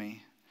ruin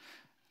me.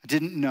 I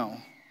didn't know.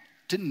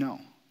 You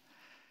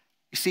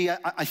see,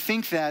 I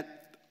think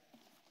that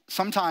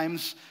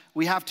sometimes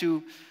we have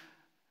to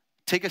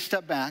take a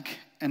step back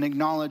and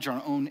acknowledge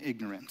our own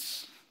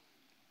ignorance.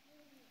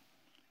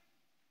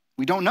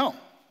 We don't know.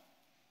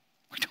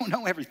 We don't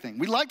know everything.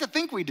 We like to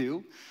think we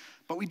do,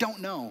 but we don't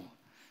know.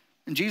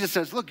 And Jesus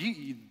says, look,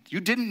 you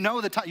didn't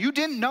know the time. You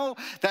didn't know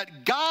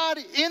that God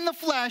in the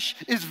flesh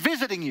is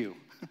visiting you.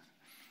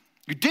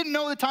 You didn't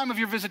know the time of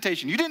your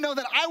visitation. You didn't know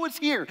that I was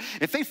here.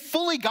 If they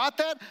fully got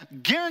that,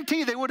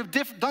 guarantee they would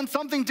have done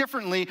something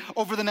differently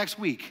over the next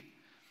week.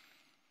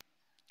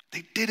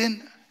 They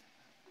didn't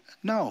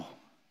know.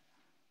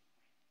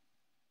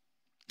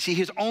 See,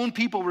 his own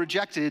people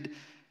rejected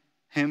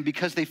him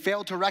because they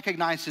failed to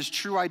recognize his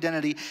true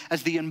identity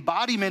as the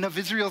embodiment of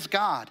Israel's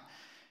God.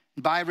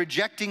 By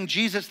rejecting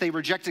Jesus, they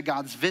rejected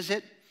God's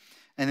visit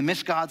and they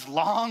missed God's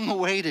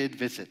long-awaited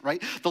visit,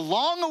 right? The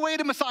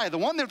long-awaited Messiah, the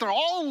one that they're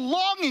all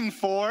longing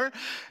for,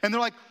 and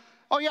they're like,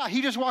 oh yeah,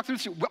 he just walked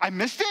through. I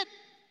missed it?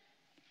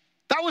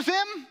 That was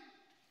him?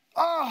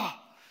 Oh.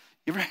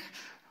 You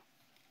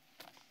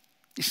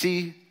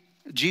see,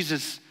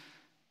 Jesus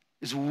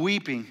is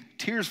weeping,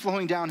 tears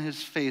flowing down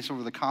his face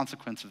over the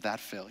consequence of that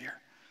failure.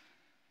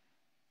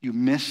 You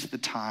missed the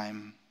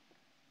time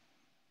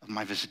of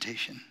my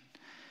visitation.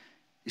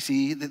 You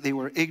see, that they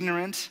were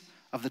ignorant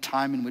of the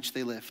time in which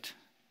they lived.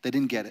 They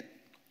didn't get it.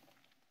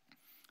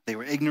 They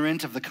were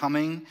ignorant of the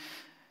coming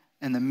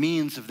and the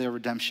means of their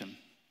redemption.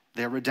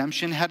 Their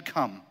redemption had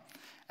come,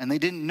 and they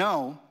didn't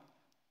know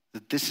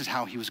that this is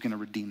how he was going to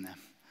redeem them.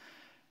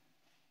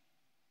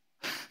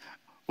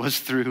 Was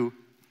through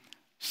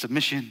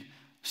submission,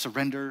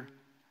 surrender,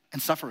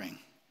 and suffering.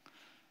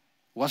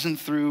 Wasn't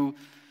through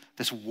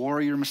this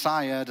warrior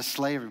Messiah to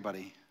slay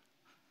everybody.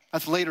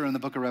 That's later in the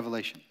book of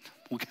Revelation,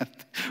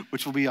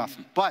 which will be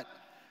awesome. But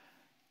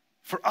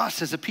for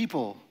us as a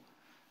people,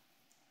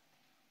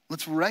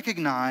 let's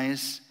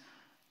recognize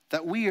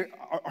that we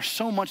are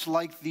so much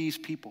like these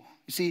people.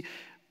 You see,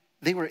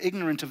 they were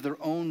ignorant of their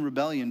own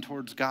rebellion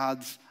towards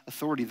God's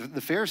authority.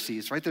 The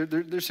Pharisees, right?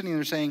 They're sitting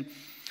there saying,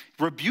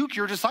 rebuke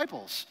your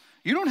disciples.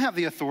 You don't have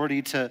the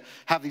authority to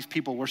have these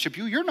people worship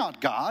you. You're not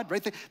God,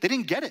 right? They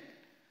didn't get it.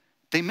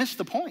 They missed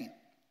the point.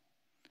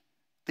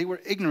 They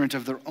were ignorant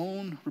of their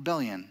own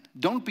rebellion.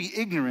 Don't be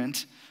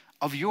ignorant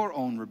of your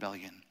own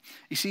rebellion.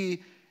 You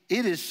see,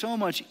 it is so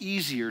much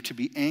easier to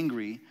be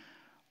angry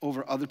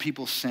over other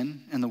people's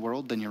sin in the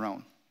world than your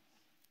own.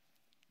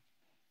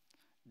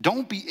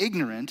 Don't be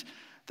ignorant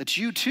that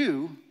you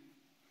too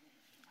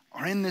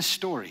are in this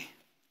story,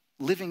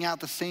 living out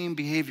the same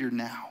behavior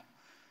now.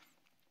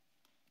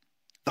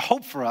 The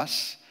hope for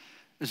us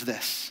is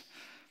this,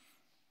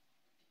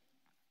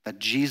 that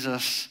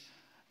Jesus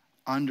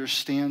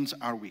understands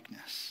our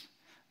weakness,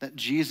 that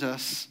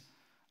Jesus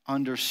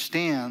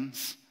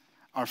understands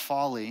our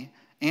folly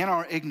and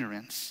our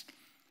ignorance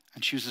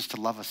and chooses to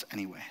love us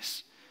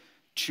anyways.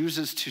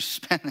 Chooses to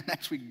spend the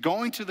next week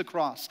going to the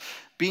cross,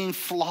 being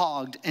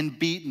flogged and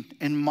beaten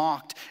and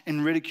mocked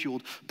and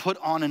ridiculed, put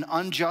on an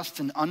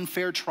unjust and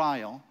unfair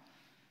trial,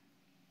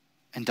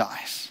 and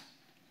dies.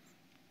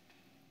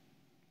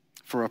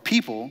 For a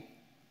people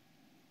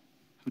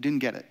who didn't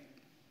get it.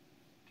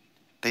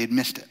 They had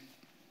missed it.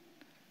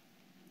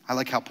 I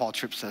like how Paul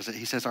Tripp says it.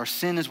 He says, our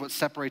sin is what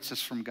separates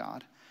us from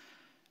God,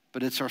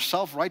 but it's our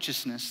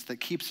self-righteousness that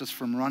keeps us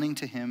from running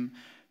to him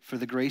for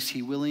the grace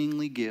he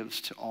willingly gives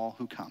to all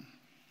who come.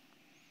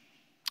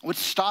 What's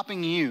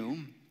stopping you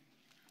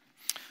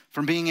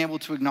from being able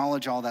to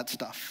acknowledge all that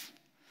stuff?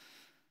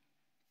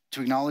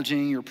 To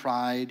acknowledging your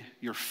pride,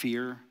 your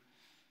fear,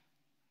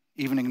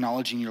 even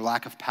acknowledging your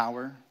lack of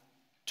power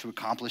to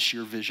accomplish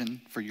your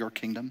vision for your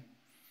kingdom?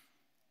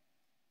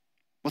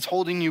 What's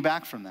holding you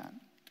back from that?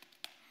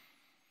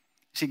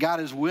 See, God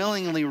is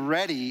willingly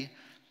ready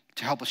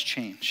to help us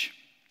change.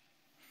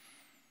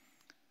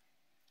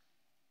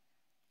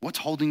 What's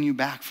holding you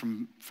back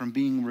from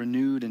being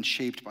renewed and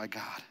shaped by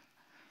God?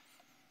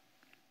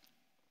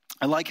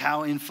 I like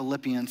how in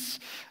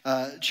Philippians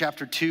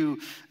chapter 2,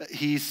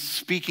 he's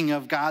speaking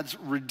of God's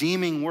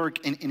redeeming work,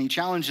 and he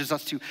challenges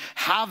us to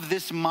have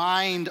this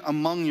mind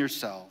among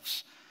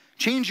yourselves.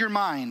 Change your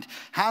mind.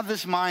 Have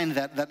this mind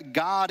that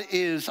God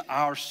is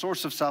our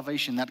source of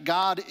salvation, that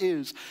God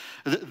is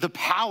the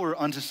power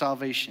unto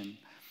salvation.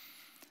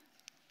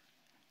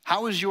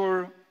 How is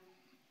your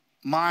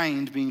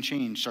mind being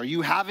changed? Are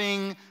you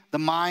having the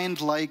mind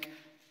like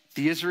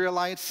the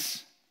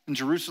Israelites in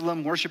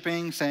Jerusalem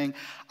worshiping, saying,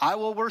 I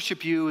will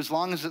worship you as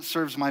long as it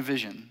serves my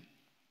vision.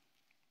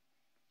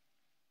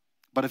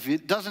 But if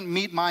it doesn't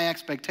meet my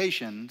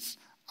expectations,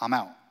 I'm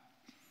out.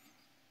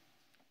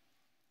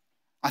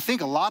 I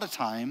think a lot of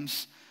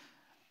times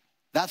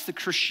that's the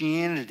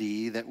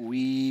Christianity that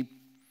we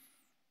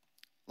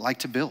like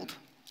to build.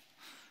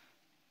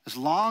 As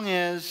long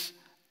as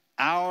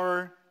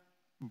our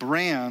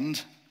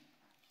brand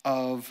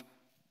of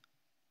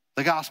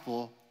the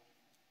gospel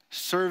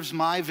serves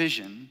my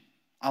vision,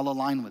 I'll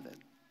align with it.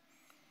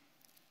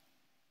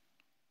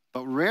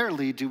 But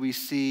rarely do we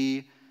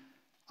see,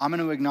 I'm going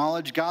to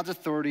acknowledge God's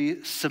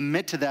authority,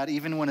 submit to that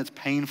even when it's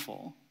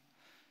painful.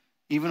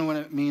 Even when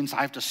it means I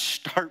have to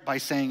start by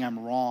saying I'm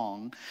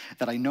wrong,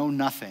 that I know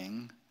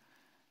nothing,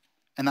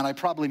 and that I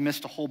probably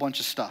missed a whole bunch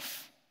of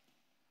stuff.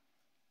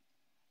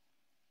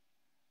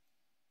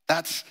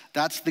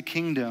 That's the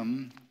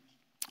kingdom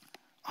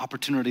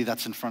opportunity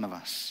that's in front of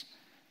us.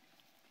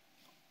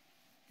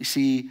 You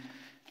see,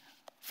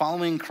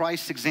 following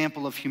Christ's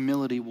example of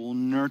humility will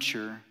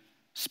nurture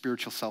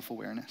spiritual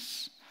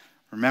self-awareness.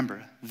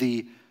 Remember,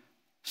 the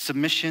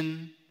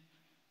submission,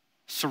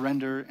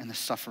 surrender, and the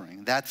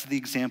suffering. That's the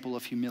example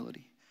of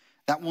humility.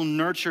 That will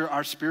nurture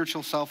our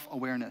spiritual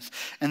self-awareness.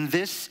 And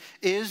this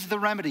is the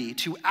remedy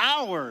to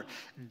our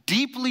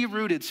deeply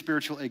rooted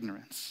spiritual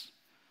ignorance.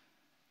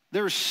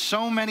 There are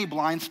so many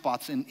blind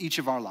spots in each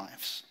of our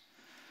lives.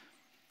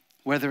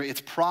 Whether it's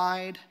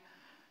pride,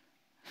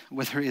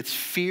 whether it's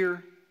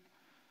fear,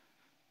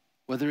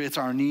 whether it's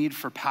our need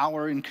for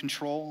power and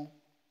control.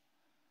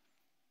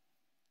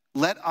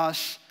 Let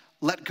us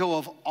let go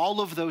of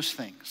all of those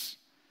things.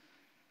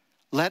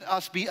 Let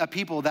us be a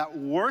people that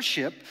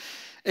worship,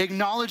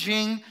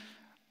 acknowledging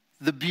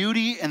the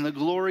beauty and the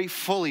glory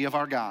fully of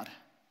our God,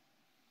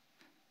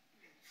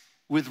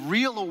 with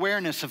real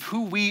awareness of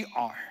who we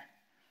are.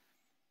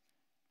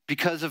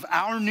 Because of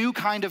our new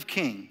kind of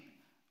king,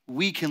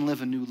 we can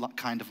live a new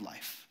kind of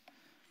life.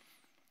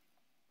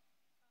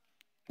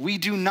 We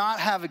do not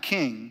have a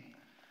king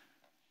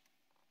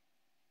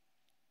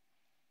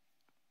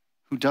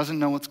who doesn't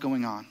know what's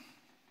going on.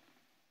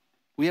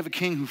 We have a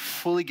king who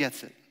fully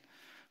gets it,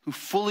 who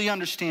fully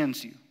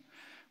understands you.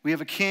 We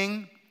have a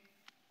king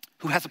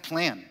who has a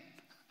plan.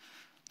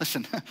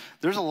 Listen,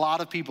 there's a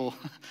lot of people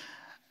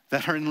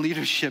that are in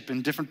leadership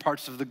in different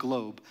parts of the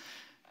globe,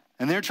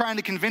 and they're trying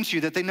to convince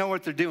you that they know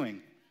what they're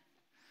doing.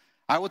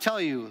 I will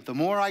tell you, the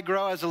more I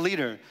grow as a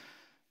leader,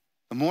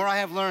 the more I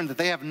have learned that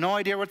they have no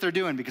idea what they're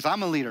doing, because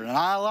I'm a leader, and a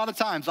lot of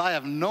times I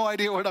have no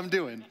idea what I'm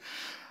doing.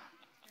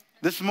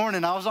 This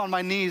morning, I was on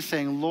my knees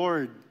saying,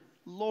 Lord,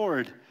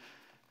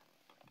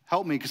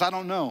 help me, because I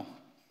don't know.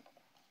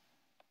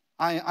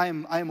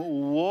 I'm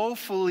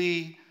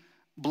woefully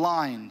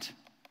blind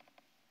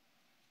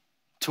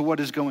to what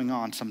is going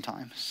on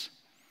sometimes.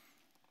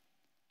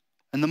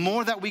 And the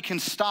more that we can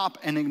stop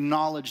and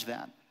acknowledge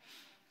that,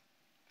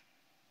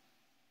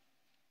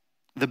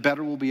 the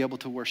better we'll be able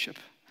to worship.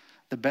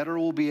 the better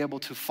we'll be able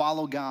to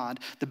follow God,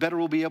 the better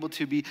we'll be able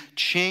to be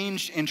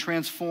changed and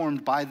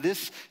transformed by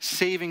this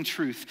saving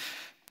truth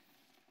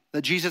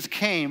that Jesus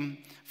came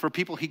for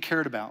people he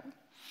cared about,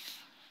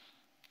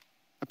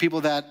 a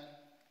people that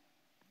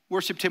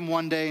worshiped him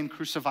one day and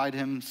crucified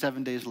him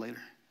 7 days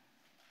later.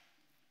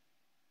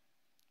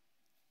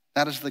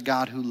 That is the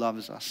God who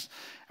loves us.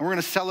 And we're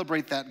going to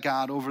celebrate that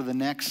God over the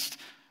next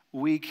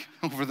week,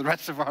 over the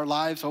rest of our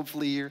lives,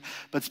 hopefully here.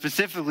 But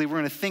specifically, we're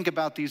going to think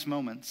about these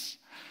moments.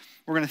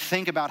 We're going to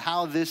think about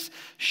how this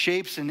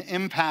shapes and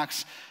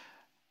impacts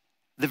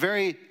the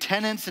very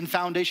tenets and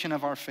foundation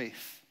of our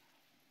faith.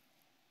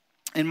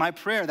 And my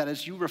prayer that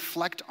as you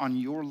reflect on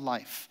your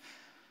life,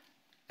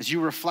 as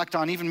you reflect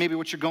on even maybe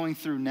what you're going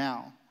through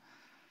now,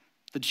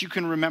 that you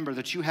can remember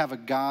that you have a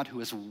God who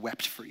has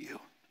wept for you.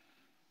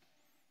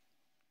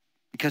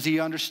 Because he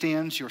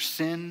understands your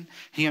sin,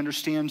 he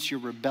understands your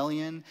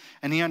rebellion,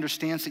 and he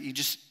understands that you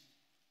just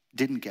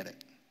didn't get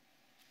it.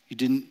 You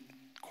didn't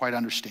quite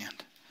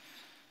understand.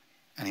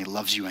 And he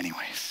loves you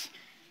anyways.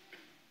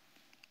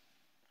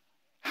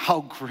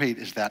 How great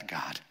is that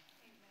God?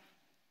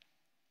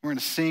 We're going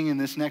to sing in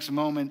this next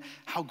moment,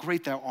 how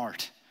great thou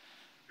art.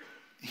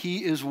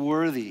 He is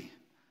worthy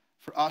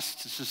for us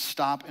to just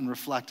stop and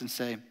reflect and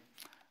say,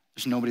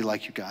 there's nobody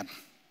like you, God.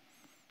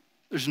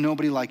 There's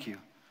nobody like you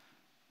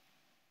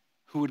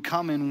who would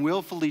come and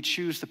willfully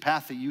choose the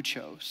path that you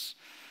chose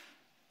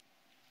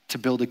to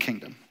build a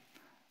kingdom,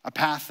 a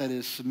path that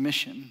is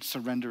submission,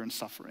 surrender, and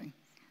suffering.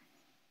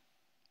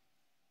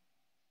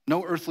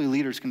 No earthly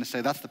leader is going to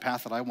say, that's the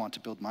path that I want to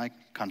build my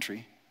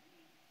country.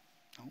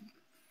 No,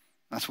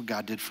 that's what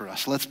God did for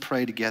us. Let's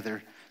pray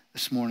together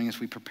this morning as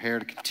we prepare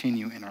to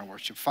continue in our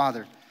worship.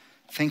 Father,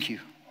 thank you.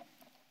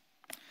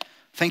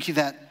 Thank you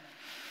that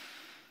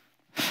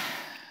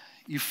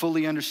you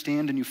fully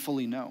understand and you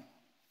fully know.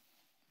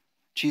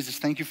 Jesus,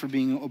 thank you for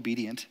being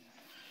obedient.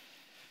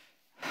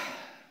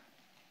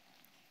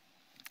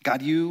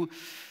 God, you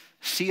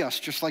see us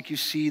just like you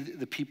see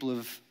the people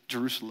of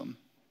Jerusalem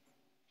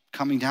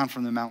coming down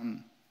from the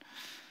mountain.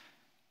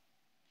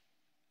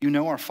 You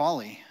know our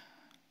folly.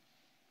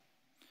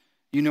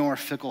 You know our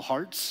fickle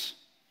hearts.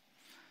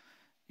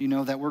 You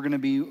know that we're going to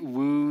be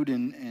wooed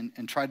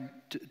and try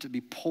to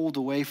be pulled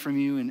away from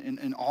you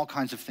and all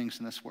kinds of things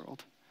in this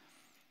world.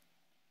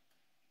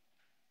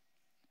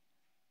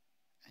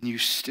 And you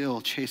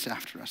still chase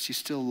after us. You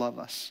still love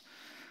us.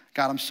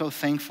 God, I'm so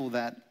thankful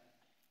that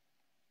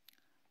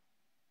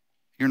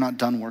you're not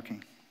done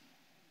working.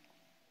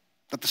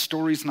 That the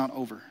story's not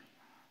over.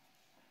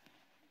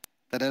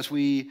 That as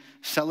we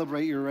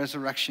celebrate your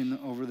resurrection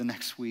over the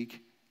next week,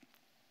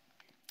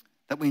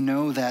 that we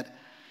know that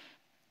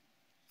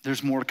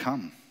there's more to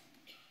come.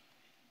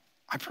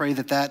 I pray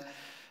that that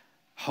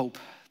hope,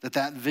 that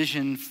that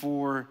vision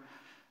for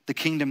the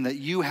kingdom that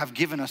you have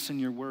given us in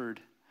your word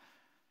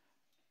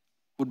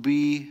would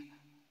be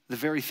the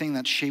very thing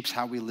that shapes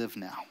how we live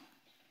now,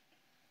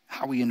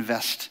 how we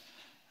invest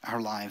our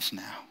lives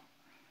now.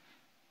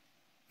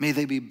 May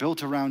they be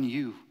built around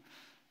you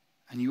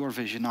and your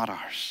vision, not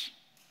ours.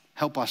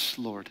 Help us,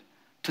 Lord,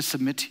 to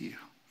submit to you.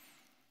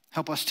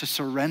 Help us to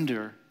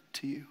surrender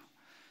to you.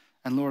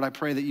 And Lord, I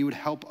pray that you would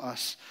help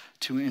us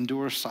to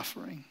endure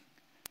suffering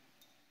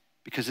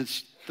because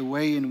it's the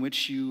way in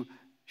which you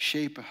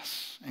shape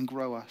us and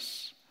grow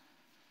us.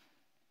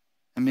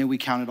 And may we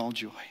count it all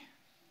joy.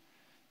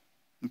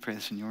 We pray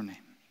this in your name.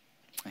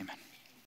 Amen.